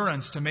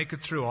endurance to make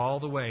it through all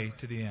the way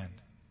to the end.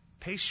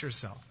 Pace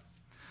yourself.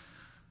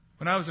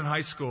 When I was in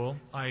high school,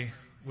 I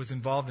was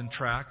involved in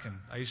track, and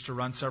I used to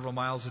run several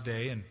miles a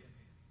day, and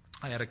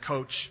I had a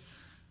coach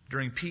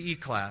during PE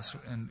class,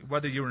 and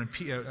whether you were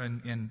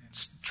in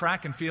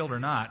track and field or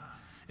not,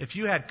 if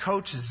you had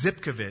Coach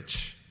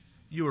Zipkovich,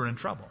 you were in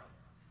trouble,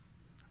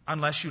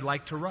 unless you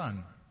liked to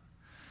run.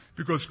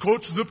 Because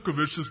Coach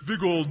Zipkovich, this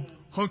big old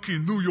hunky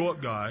New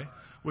York guy,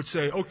 would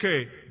say,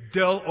 okay,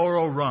 Del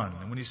Oro run.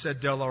 And when he said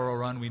Del Oro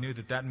run, we knew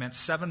that that meant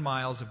 7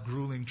 miles of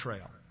grueling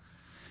trail.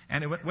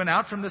 And it went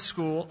out from the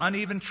school,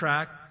 uneven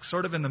track,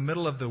 sort of in the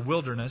middle of the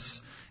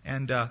wilderness,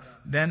 and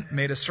then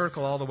made a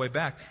circle all the way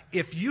back.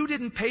 If you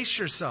didn't pace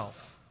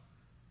yourself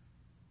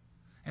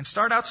and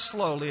start out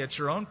slowly at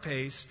your own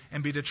pace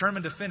and be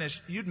determined to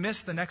finish, you'd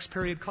miss the next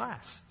period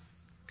class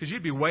because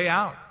you'd be way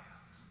out.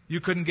 You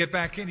couldn't get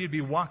back in. You'd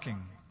be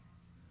walking.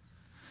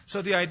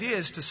 So the idea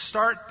is to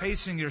start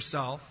pacing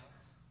yourself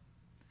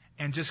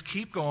and just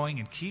keep going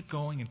and keep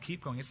going and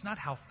keep going. It's not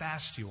how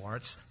fast you are.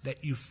 It's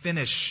that you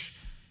finish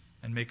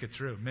and make it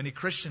through. Many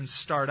Christians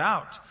start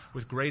out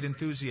with great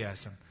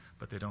enthusiasm,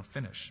 but they don't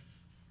finish.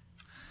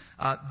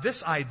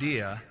 This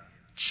idea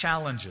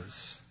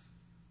challenges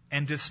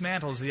and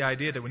dismantles the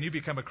idea that when you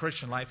become a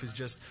Christian, life is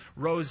just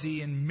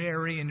rosy and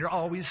merry and you're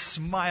always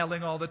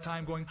smiling all the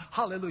time going,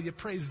 hallelujah,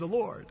 praise the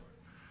Lord.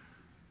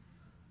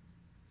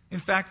 In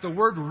fact, the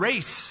word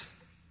race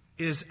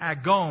is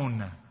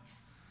agon.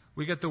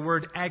 We get the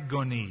word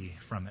agony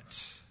from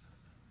it.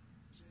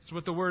 That's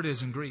what the word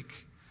is in Greek.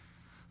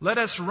 Let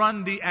us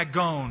run the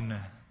agon,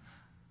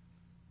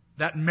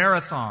 that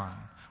marathon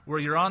where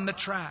you're on the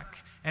track.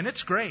 And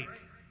it's great,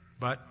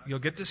 but you'll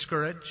get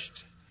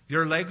discouraged.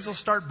 Your legs will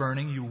start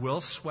burning. You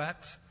will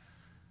sweat.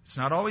 It's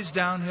not always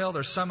downhill.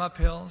 There's some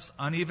uphills,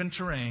 uneven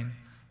terrain.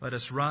 Let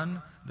us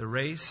run the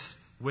race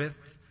with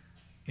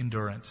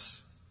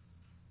endurance.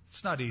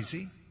 It's not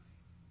easy.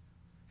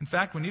 In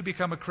fact, when you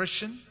become a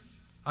Christian,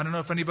 I don't know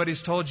if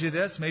anybody's told you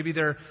this. Maybe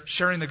they're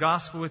sharing the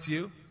gospel with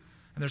you,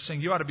 and they're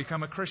saying you ought to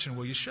become a Christian.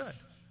 Well, you should.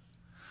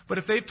 But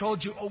if they've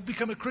told you,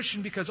 become a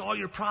Christian because all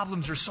your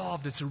problems are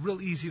solved, it's a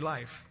real easy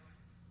life.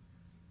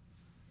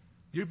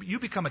 You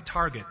become a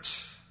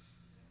target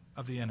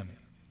of the enemy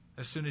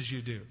as soon as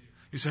you do.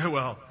 You say,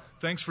 well,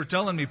 thanks for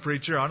telling me,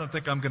 preacher. I don't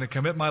think I'm going to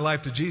commit my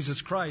life to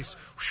Jesus Christ.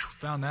 Whew,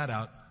 found that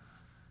out.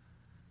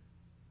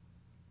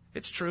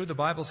 It's true. The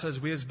Bible says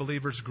we as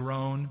believers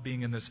groan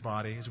being in this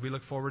body. As we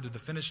look forward to the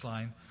finish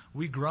line,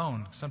 we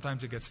groan.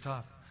 Sometimes it gets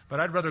tough. But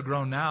I'd rather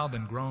groan now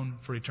than groan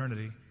for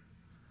eternity.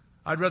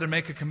 I'd rather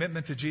make a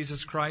commitment to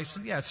Jesus Christ.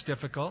 And yeah, it's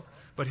difficult,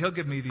 but He'll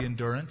give me the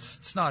endurance.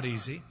 It's not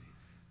easy.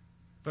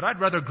 But I'd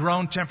rather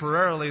groan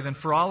temporarily than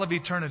for all of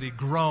eternity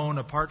groan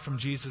apart from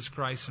Jesus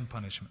Christ in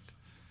punishment.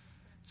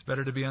 It's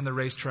better to be on the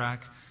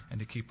racetrack and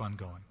to keep on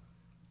going.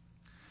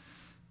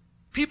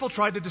 People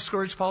tried to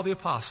discourage Paul the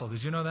Apostle.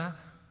 Did you know that?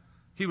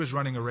 He was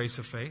running a race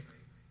of faith.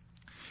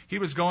 He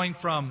was going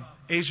from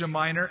Asia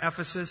Minor,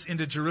 Ephesus,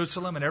 into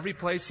Jerusalem, and every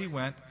place he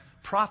went,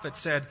 prophets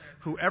said,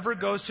 whoever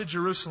goes to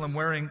Jerusalem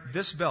wearing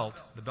this belt,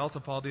 the belt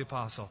of Paul the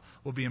Apostle,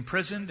 will be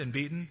imprisoned and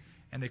beaten,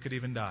 and they could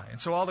even die.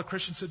 And so all the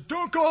Christians said,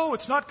 don't go,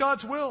 it's not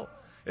God's will.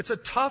 It's a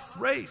tough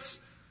race.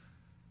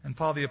 And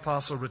Paul the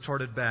Apostle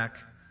retorted back,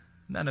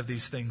 none of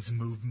these things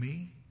move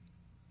me.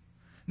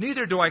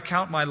 Neither do I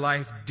count my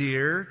life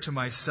dear to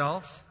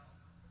myself,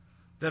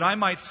 that I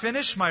might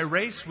finish my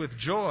race with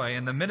joy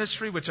in the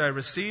ministry which I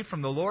received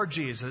from the Lord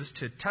Jesus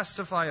to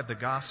testify of the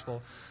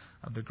gospel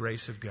of the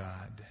grace of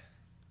God.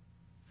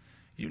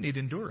 You need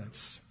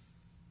endurance.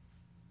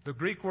 The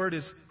Greek word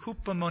is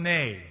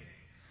hupomone.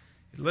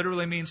 It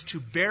literally means to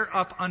bear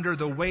up under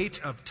the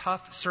weight of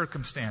tough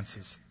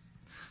circumstances,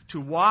 to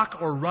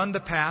walk or run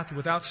the path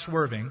without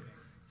swerving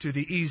to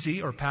the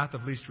easy or path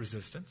of least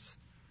resistance.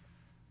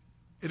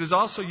 It is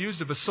also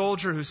used of a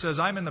soldier who says,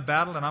 I'm in the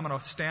battle and I'm going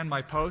to stand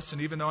my post,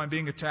 and even though I'm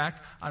being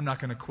attacked, I'm not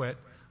going to quit.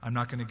 I'm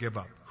not going to give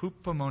up.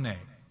 Hupomone.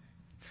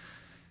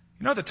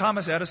 You know that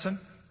Thomas Edison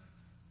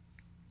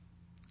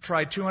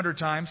tried 200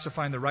 times to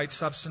find the right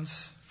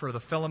substance for the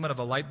filament of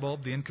a light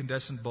bulb, the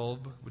incandescent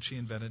bulb, which he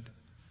invented.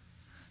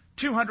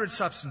 200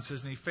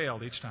 substances, and he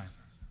failed each time.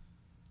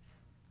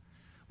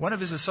 One of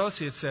his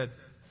associates said,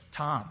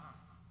 Tom,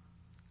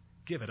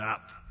 give it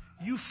up.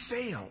 You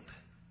failed.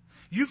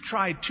 You've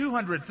tried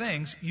 200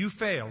 things. You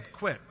failed.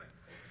 Quit.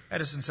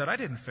 Edison said, I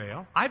didn't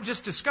fail. I've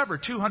just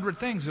discovered 200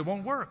 things that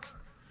won't work.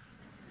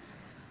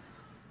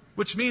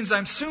 Which means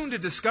I'm soon to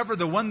discover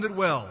the one that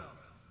will.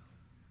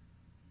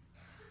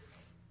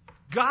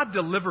 God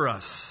deliver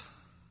us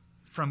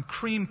from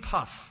cream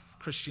puff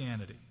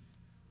Christianity.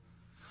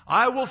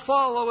 I will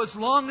follow as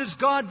long as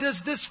God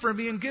does this for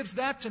me and gives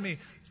that to me.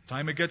 The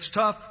time it gets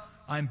tough,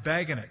 I'm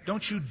bagging it.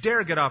 Don't you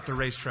dare get off the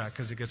racetrack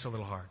because it gets a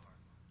little hard.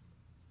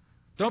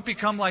 Don't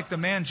become like the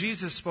man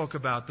Jesus spoke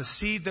about, the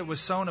seed that was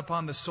sown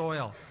upon the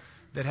soil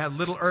that had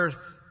little earth.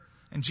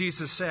 And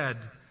Jesus said,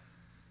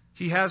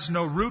 he has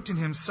no root in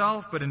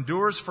himself, but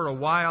endures for a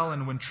while,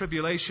 and when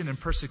tribulation and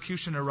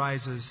persecution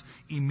arises,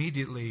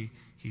 immediately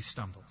he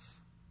stumbles.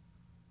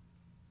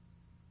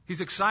 He's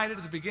excited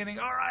at the beginning.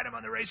 All right, I'm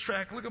on the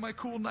racetrack. Look at my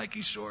cool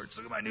Nike shorts.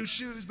 Look at my new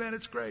shoes. Man,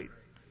 it's great.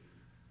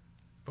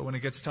 But when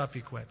it gets tough,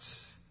 he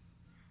quits.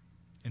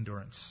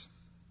 Endurance.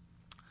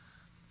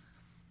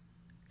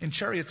 In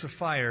Chariots of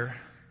Fire,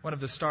 one of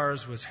the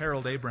stars was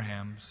Harold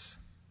Abrahams.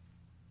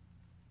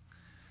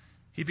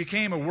 He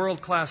became a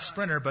world-class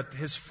sprinter, but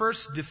his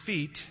first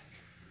defeat,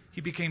 he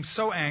became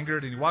so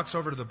angered, and he walks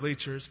over to the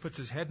bleachers, puts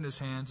his head in his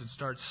hands, and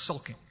starts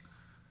sulking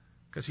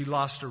because he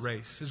lost a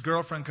race. His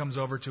girlfriend comes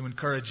over to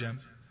encourage him,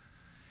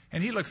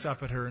 and he looks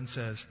up at her and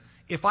says,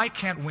 if I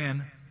can't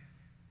win,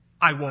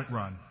 I won't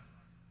run.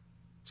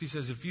 She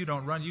says, if you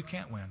don't run, you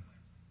can't win.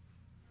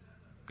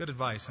 Good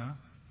advice, huh?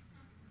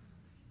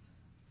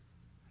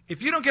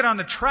 If you don't get on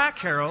the track,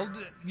 Harold,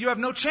 you have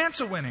no chance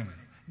of winning.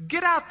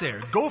 Get out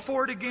there. Go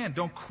for it again.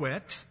 Don't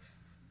quit.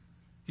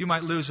 You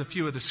might lose a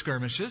few of the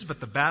skirmishes, but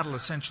the battle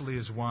essentially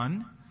is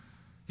won.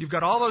 You've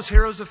got all those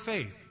heroes of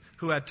faith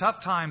who had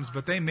tough times,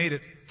 but they made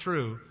it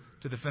through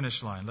to the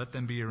finish line. Let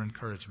them be your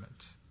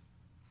encouragement.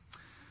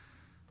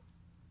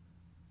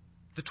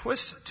 The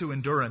twist to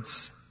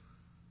endurance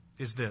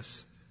is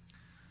this.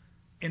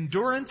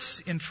 Endurance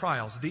in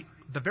trials,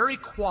 the very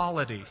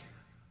quality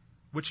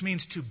which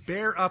means to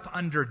bear up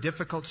under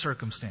difficult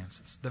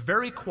circumstances. The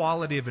very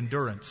quality of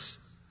endurance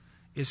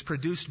is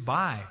produced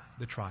by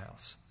the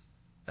trials.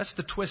 That's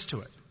the twist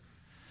to it.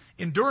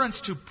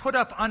 Endurance, to put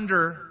up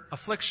under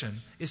affliction,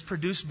 is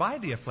produced by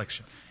the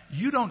affliction.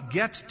 You don't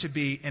get to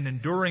be an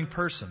enduring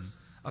person,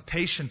 a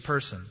patient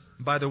person.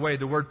 By the way,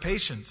 the word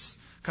patience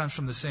comes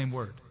from the same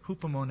word,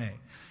 hupomone.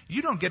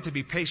 You don't get to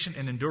be patient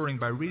and enduring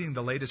by reading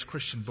the latest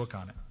Christian book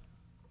on it.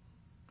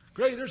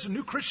 Great, there's a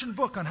new Christian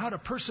book on how to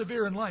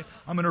persevere in life.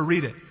 I'm going to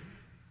read it.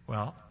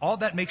 Well, all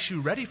that makes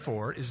you ready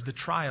for is the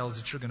trials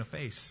that you're going to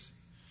face.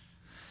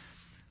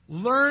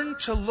 Learn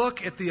to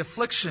look at the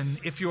affliction,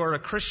 if you are a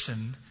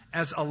Christian,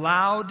 as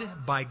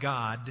allowed by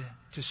God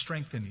to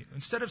strengthen you.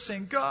 Instead of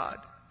saying, God,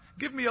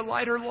 give me a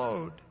lighter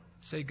load,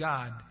 say,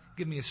 God,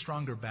 give me a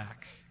stronger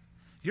back.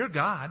 You're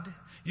God.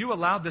 You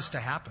allowed this to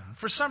happen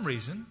for some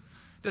reason.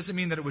 Doesn't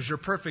mean that it was your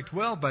perfect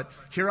will, but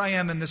here I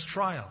am in this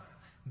trial.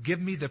 Give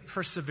me the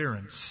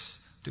perseverance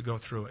to go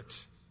through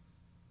it.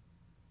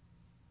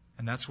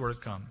 And that's where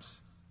it comes.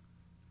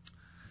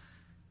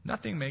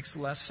 Nothing makes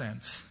less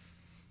sense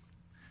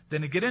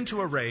than to get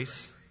into a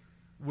race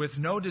with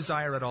no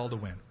desire at all to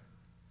win.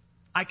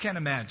 I can't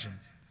imagine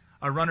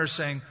a runner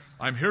saying,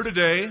 I'm here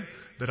today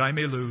that I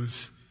may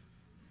lose.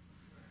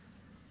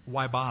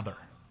 Why bother?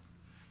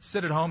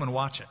 Sit at home and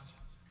watch it.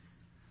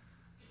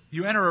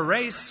 You enter a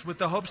race with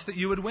the hopes that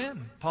you would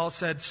win. Paul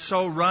said,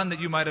 so run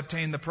that you might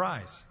obtain the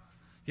prize.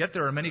 Yet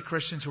there are many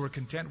Christians who are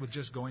content with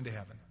just going to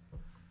heaven.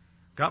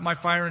 Got my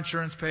fire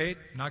insurance paid.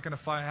 Not going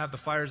to have the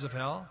fires of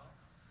hell.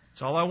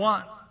 That's all I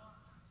want.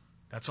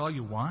 That's all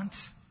you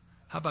want?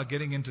 How about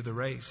getting into the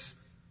race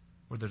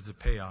where there's a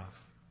payoff?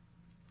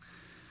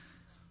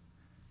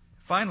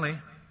 Finally,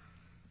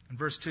 in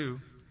verse 2,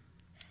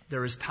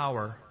 there is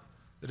power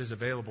that is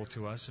available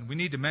to us. And we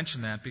need to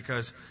mention that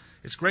because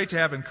it's great to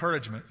have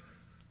encouragement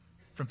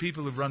from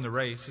people who've run the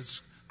race.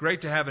 It's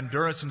great to have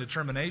endurance and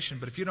determination,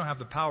 but if you don't have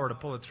the power to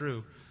pull it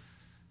through,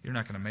 you're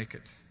not going to make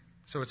it.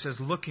 So it says,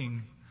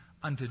 looking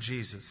unto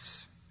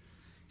Jesus.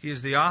 He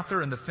is the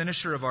author and the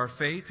finisher of our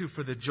faith, who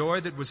for the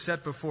joy that was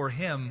set before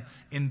him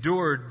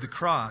endured the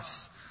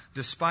cross,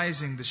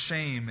 despising the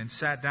shame, and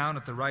sat down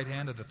at the right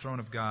hand of the throne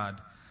of God.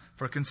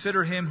 For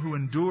consider him who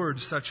endured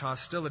such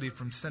hostility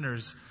from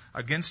sinners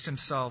against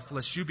himself,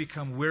 lest you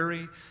become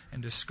weary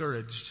and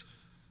discouraged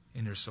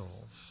in your souls.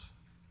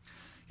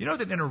 You know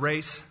that in a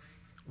race,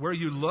 where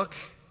you look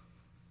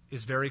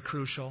is very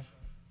crucial.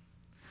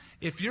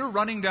 If you're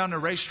running down a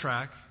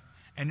racetrack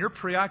and you're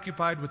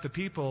preoccupied with the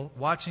people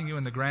watching you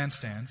in the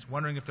grandstands,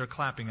 wondering if they're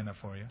clapping enough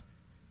for you,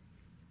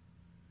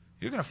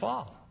 you're going to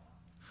fall.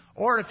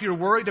 Or if you're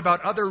worried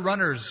about other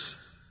runners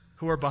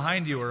who are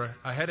behind you or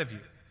ahead of you,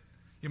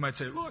 you might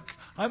say, look,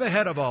 I'm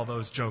ahead of all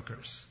those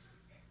jokers.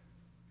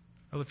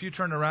 Well, if you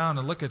turn around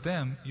and look at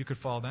them, you could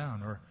fall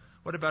down. Or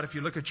what about if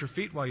you look at your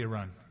feet while you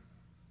run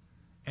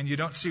and you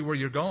don't see where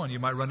you're going? You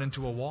might run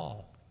into a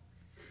wall.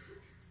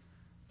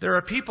 There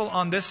are people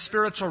on this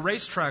spiritual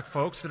racetrack,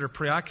 folks, that are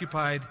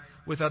preoccupied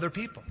with other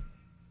people.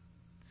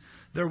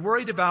 They're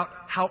worried about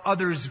how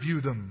others view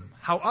them,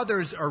 how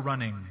others are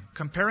running,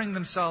 comparing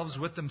themselves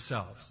with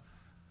themselves.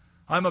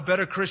 I'm a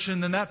better Christian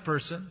than that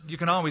person. You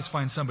can always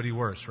find somebody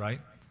worse, right?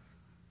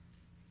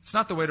 It's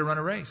not the way to run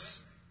a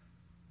race.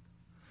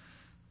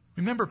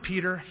 Remember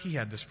Peter? He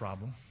had this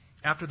problem.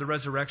 After the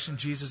resurrection,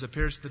 Jesus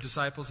appears to the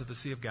disciples at the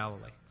Sea of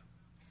Galilee.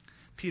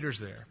 Peter's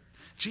there.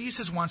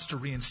 Jesus wants to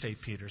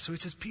reinstate Peter. So he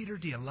says, Peter,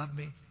 do you love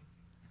me?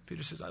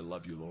 Peter says, I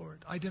love you, Lord.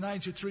 I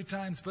denied you 3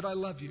 times, but I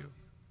love you.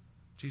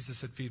 Jesus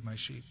said, feed my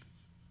sheep.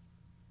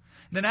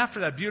 And then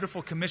after that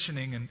beautiful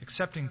commissioning and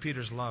accepting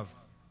Peter's love,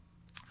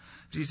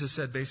 Jesus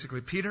said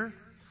basically, Peter,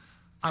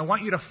 I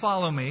want you to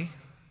follow me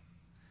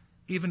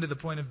even to the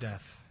point of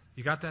death.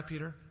 You got that,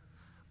 Peter?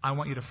 I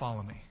want you to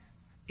follow me,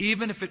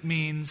 even if it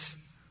means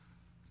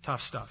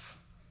tough stuff.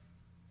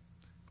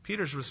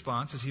 Peter's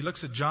response is he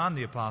looks at John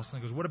the apostle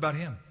and goes, what about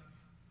him?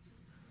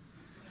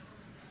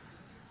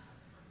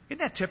 Isn't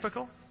that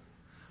typical?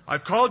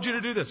 I've called you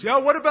to do this. Yeah,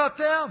 what about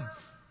them?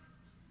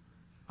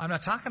 I'm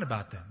not talking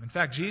about them. In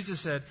fact, Jesus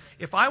said,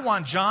 if I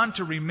want John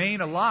to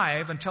remain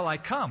alive until I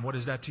come, what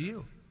is that to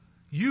you?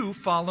 You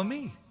follow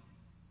me.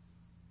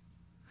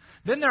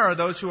 Then there are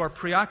those who are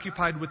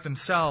preoccupied with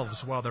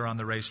themselves while they're on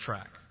the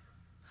racetrack.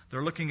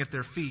 They're looking at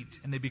their feet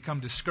and they become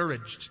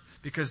discouraged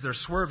because they're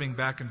swerving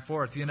back and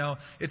forth. You know,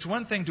 it's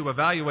one thing to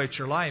evaluate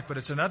your life, but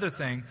it's another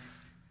thing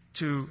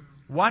to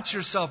watch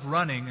yourself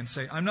running and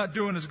say, I'm not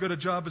doing as good a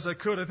job as I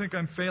could. I think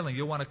I'm failing.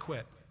 You'll want to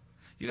quit.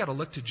 You got to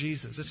look to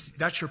Jesus.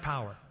 That's your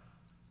power.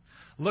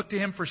 Look to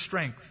him for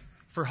strength,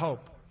 for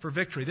hope, for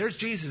victory. There's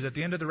Jesus at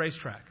the end of the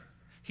racetrack.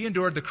 He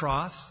endured the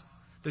cross.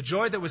 The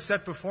joy that was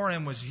set before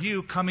him was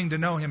you coming to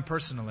know him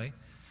personally.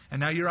 And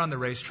now you're on the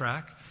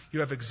racetrack. You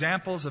have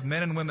examples of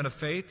men and women of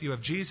faith. You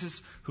have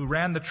Jesus who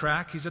ran the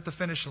track. He's at the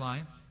finish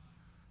line.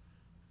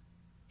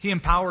 He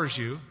empowers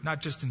you,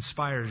 not just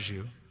inspires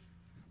you.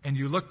 And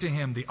you look to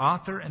him, the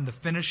author and the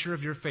finisher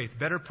of your faith.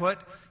 Better put,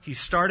 he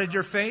started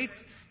your faith.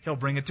 He'll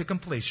bring it to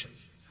completion.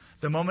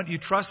 The moment you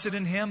trusted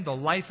in Him, the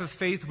life of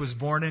faith was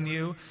born in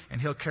you, and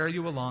He'll carry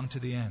you along to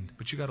the end.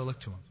 But you got to look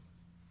to Him.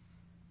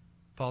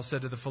 Paul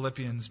said to the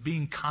Philippians,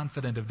 being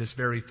confident of this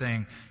very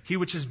thing, He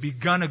which has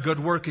begun a good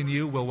work in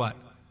you will what?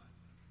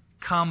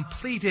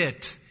 Complete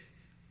it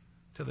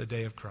till the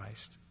day of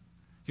Christ.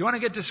 You want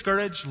to get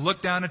discouraged?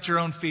 Look down at your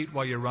own feet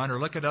while you run, or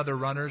look at other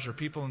runners or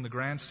people in the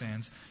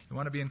grandstands. You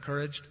want to be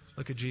encouraged?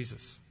 Look at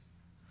Jesus.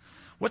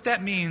 What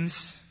that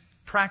means,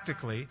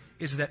 practically,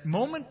 is that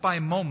moment by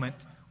moment,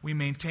 we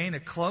maintain a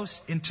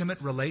close,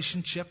 intimate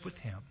relationship with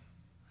Him.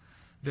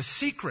 The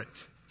secret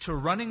to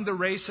running the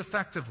race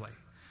effectively,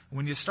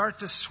 when you start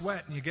to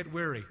sweat and you get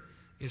weary,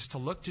 is to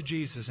look to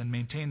Jesus and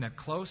maintain that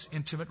close,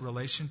 intimate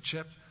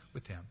relationship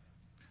with Him.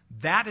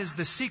 That is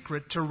the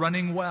secret to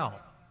running well.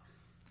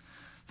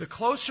 The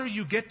closer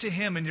you get to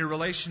Him in your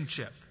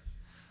relationship,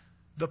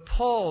 the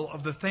pull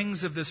of the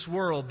things of this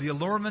world, the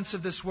allurements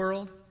of this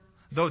world,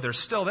 though they're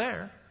still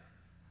there,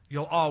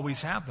 you'll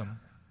always have them,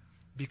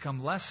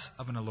 become less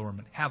of an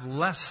allurement, have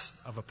less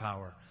of a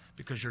power,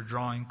 because you're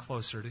drawing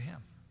closer to Him.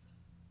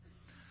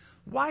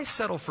 Why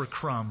settle for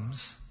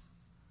crumbs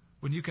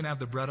when you can have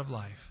the bread of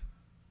life?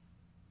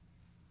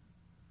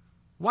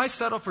 Why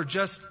settle for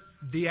just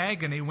the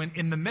agony when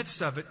in the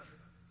midst of it,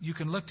 you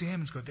can look to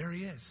Him and go, there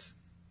He is.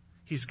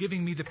 He's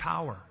giving me the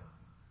power,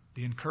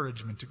 the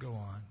encouragement to go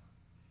on.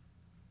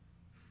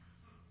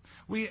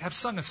 We have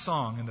sung a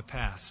song in the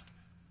past.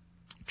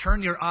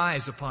 Turn your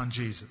eyes upon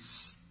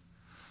Jesus.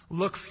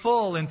 Look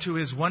full into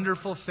His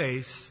wonderful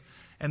face,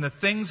 and the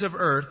things of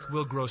earth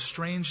will grow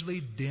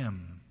strangely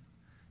dim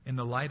in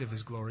the light of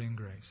His glory and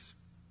grace.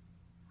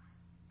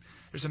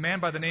 There's a man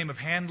by the name of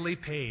Handley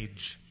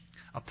Page,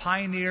 a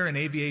pioneer in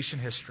aviation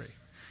history.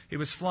 He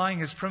was flying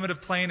his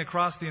primitive plane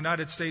across the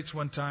United States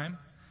one time,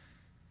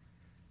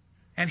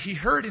 and he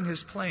heard in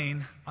his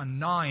plane a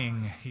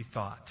gnawing, he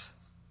thought.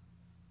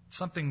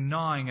 Something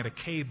gnawing at a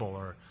cable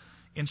or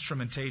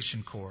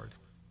instrumentation cord.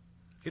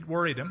 It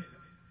worried him.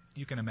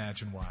 You can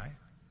imagine why.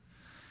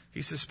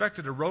 He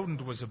suspected a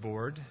rodent was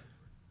aboard,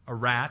 a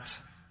rat,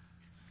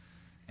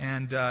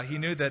 and he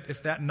knew that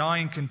if that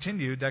gnawing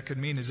continued, that could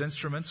mean his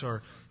instruments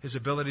or his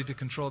ability to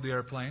control the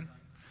airplane.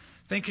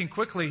 Thinking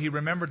quickly, he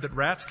remembered that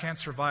rats can't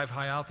survive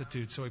high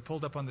altitude, so he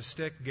pulled up on the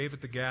stick, gave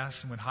it the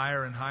gas, and went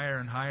higher and higher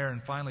and higher,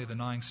 and finally the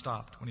gnawing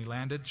stopped. When he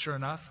landed, sure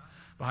enough,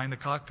 behind the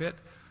cockpit,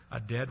 a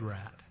dead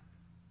rat.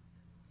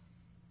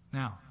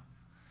 Now,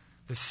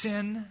 the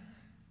sin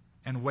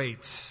and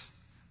weights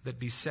that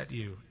beset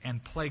you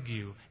and plague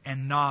you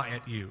and gnaw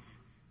at you,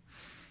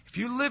 if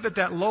you live at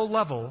that low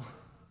level,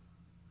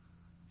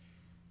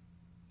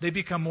 they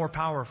become more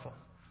powerful.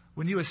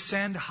 When you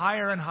ascend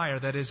higher and higher,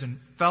 that is in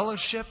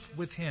fellowship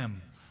with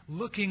Him,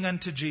 looking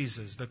unto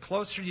Jesus, the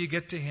closer you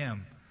get to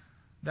Him,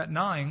 that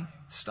gnawing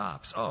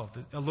stops. Oh,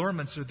 the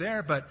allurements are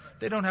there, but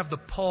they don't have the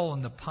pull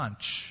and the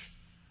punch.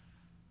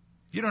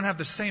 You don't have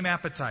the same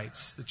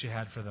appetites that you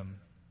had for them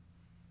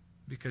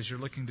because you're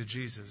looking to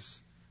Jesus,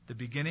 the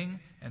beginning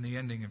and the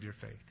ending of your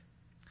faith.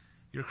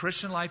 Your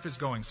Christian life is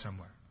going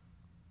somewhere.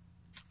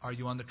 Are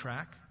you on the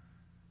track?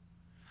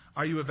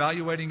 Are you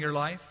evaluating your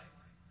life?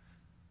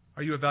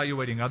 Are you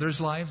evaluating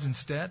others' lives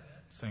instead?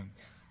 Saying,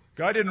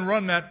 guy didn't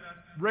run that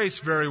race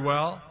very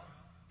well.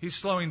 He's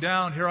slowing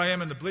down. Here I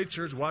am in the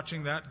bleachers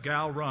watching that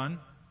gal run.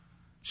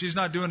 She's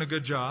not doing a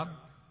good job.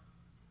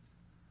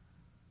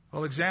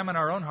 Well, examine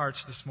our own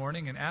hearts this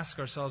morning and ask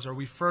ourselves, are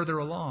we further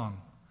along?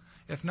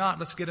 If not,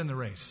 let's get in the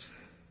race.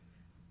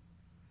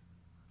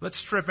 Let's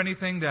strip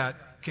anything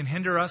that can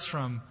hinder us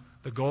from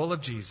the goal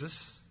of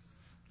Jesus.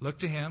 Look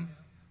to Him.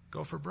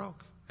 Go for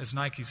broke. As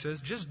Nike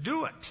says, just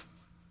do it.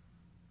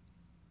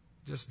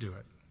 Just do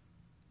it.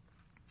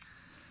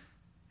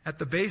 At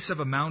the base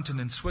of a mountain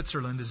in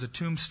Switzerland is a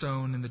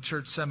tombstone in the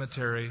church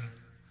cemetery.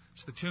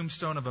 It's the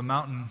tombstone of a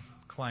mountain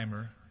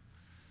climber.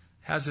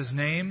 Has his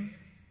name,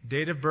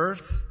 date of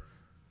birth,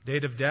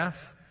 date of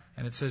death,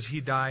 and it says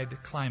he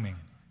died climbing.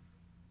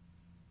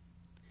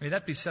 May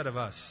that be said of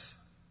us.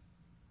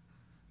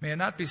 May it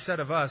not be said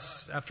of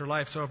us after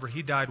life's over,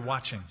 he died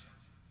watching.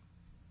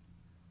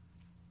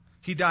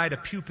 He died a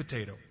pew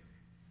potato.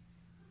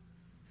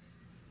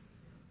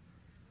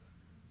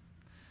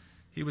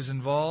 He was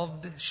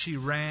involved. She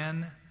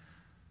ran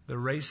the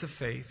race of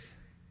faith,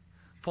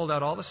 pulled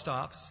out all the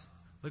stops,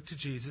 looked to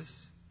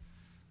Jesus,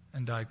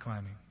 and died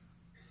climbing.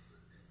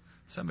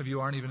 Some of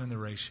you aren't even in the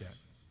race yet.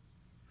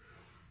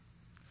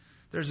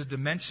 There's a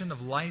dimension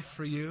of life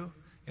for you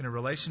in a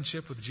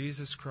relationship with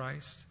Jesus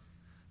Christ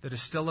that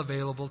is still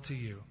available to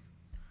you.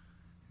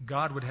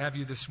 God would have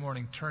you this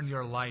morning turn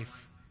your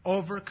life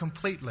over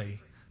completely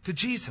to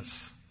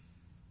Jesus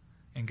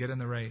and get in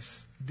the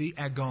race. The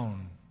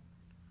agon.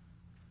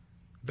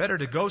 Better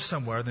to go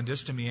somewhere than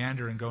just to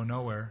meander and go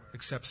nowhere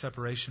except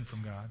separation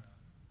from God.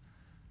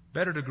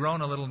 Better to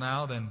groan a little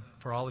now than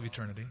for all of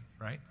eternity,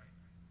 right?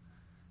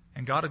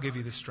 And God will give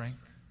you the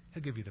strength.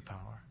 He'll give you the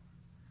power.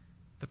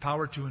 The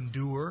power to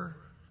endure.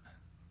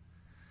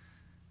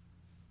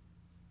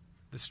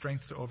 The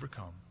strength to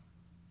overcome.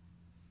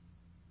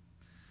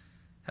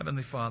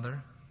 Heavenly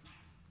Father,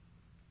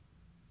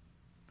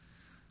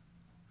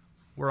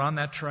 We're on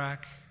that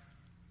track.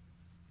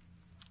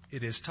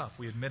 It is tough.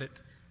 We admit it.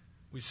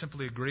 We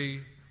simply agree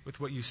with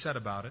what you said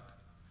about it,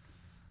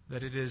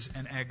 that it is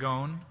an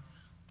agon,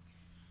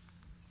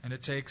 and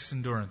it takes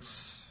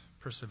endurance,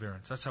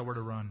 perseverance. That's how we're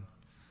to run.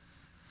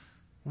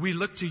 We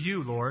look to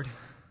you, Lord,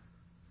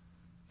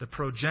 the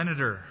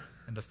progenitor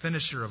and the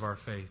finisher of our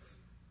faith,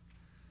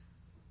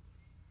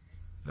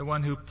 the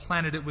one who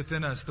planted it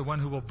within us, the one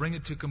who will bring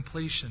it to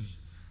completion.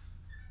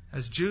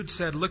 As Jude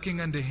said, looking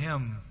unto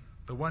him,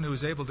 the one who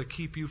is able to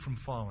keep you from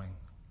falling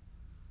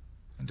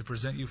and to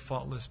present you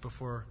faultless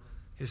before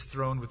his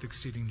throne with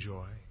exceeding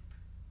joy.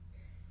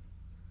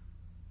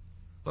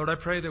 Lord, I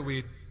pray that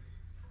we'd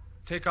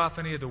take off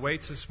any of the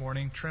weights this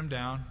morning, trim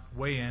down,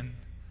 weigh in,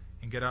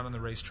 and get out on the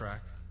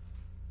racetrack.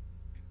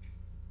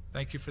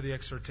 Thank you for the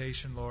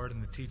exhortation, Lord,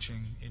 and the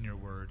teaching in your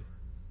word.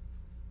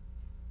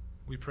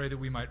 We pray that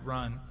we might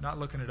run, not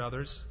looking at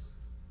others,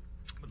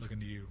 but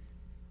looking to you.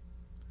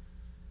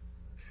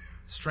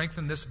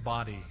 Strengthen this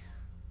body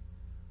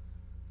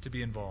to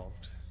be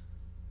involved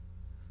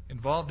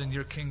in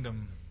your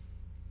kingdom.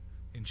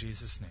 In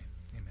Jesus' name,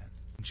 amen.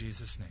 In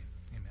Jesus' name,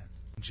 amen.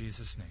 In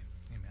Jesus' name,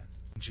 amen.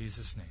 In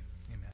Jesus' name.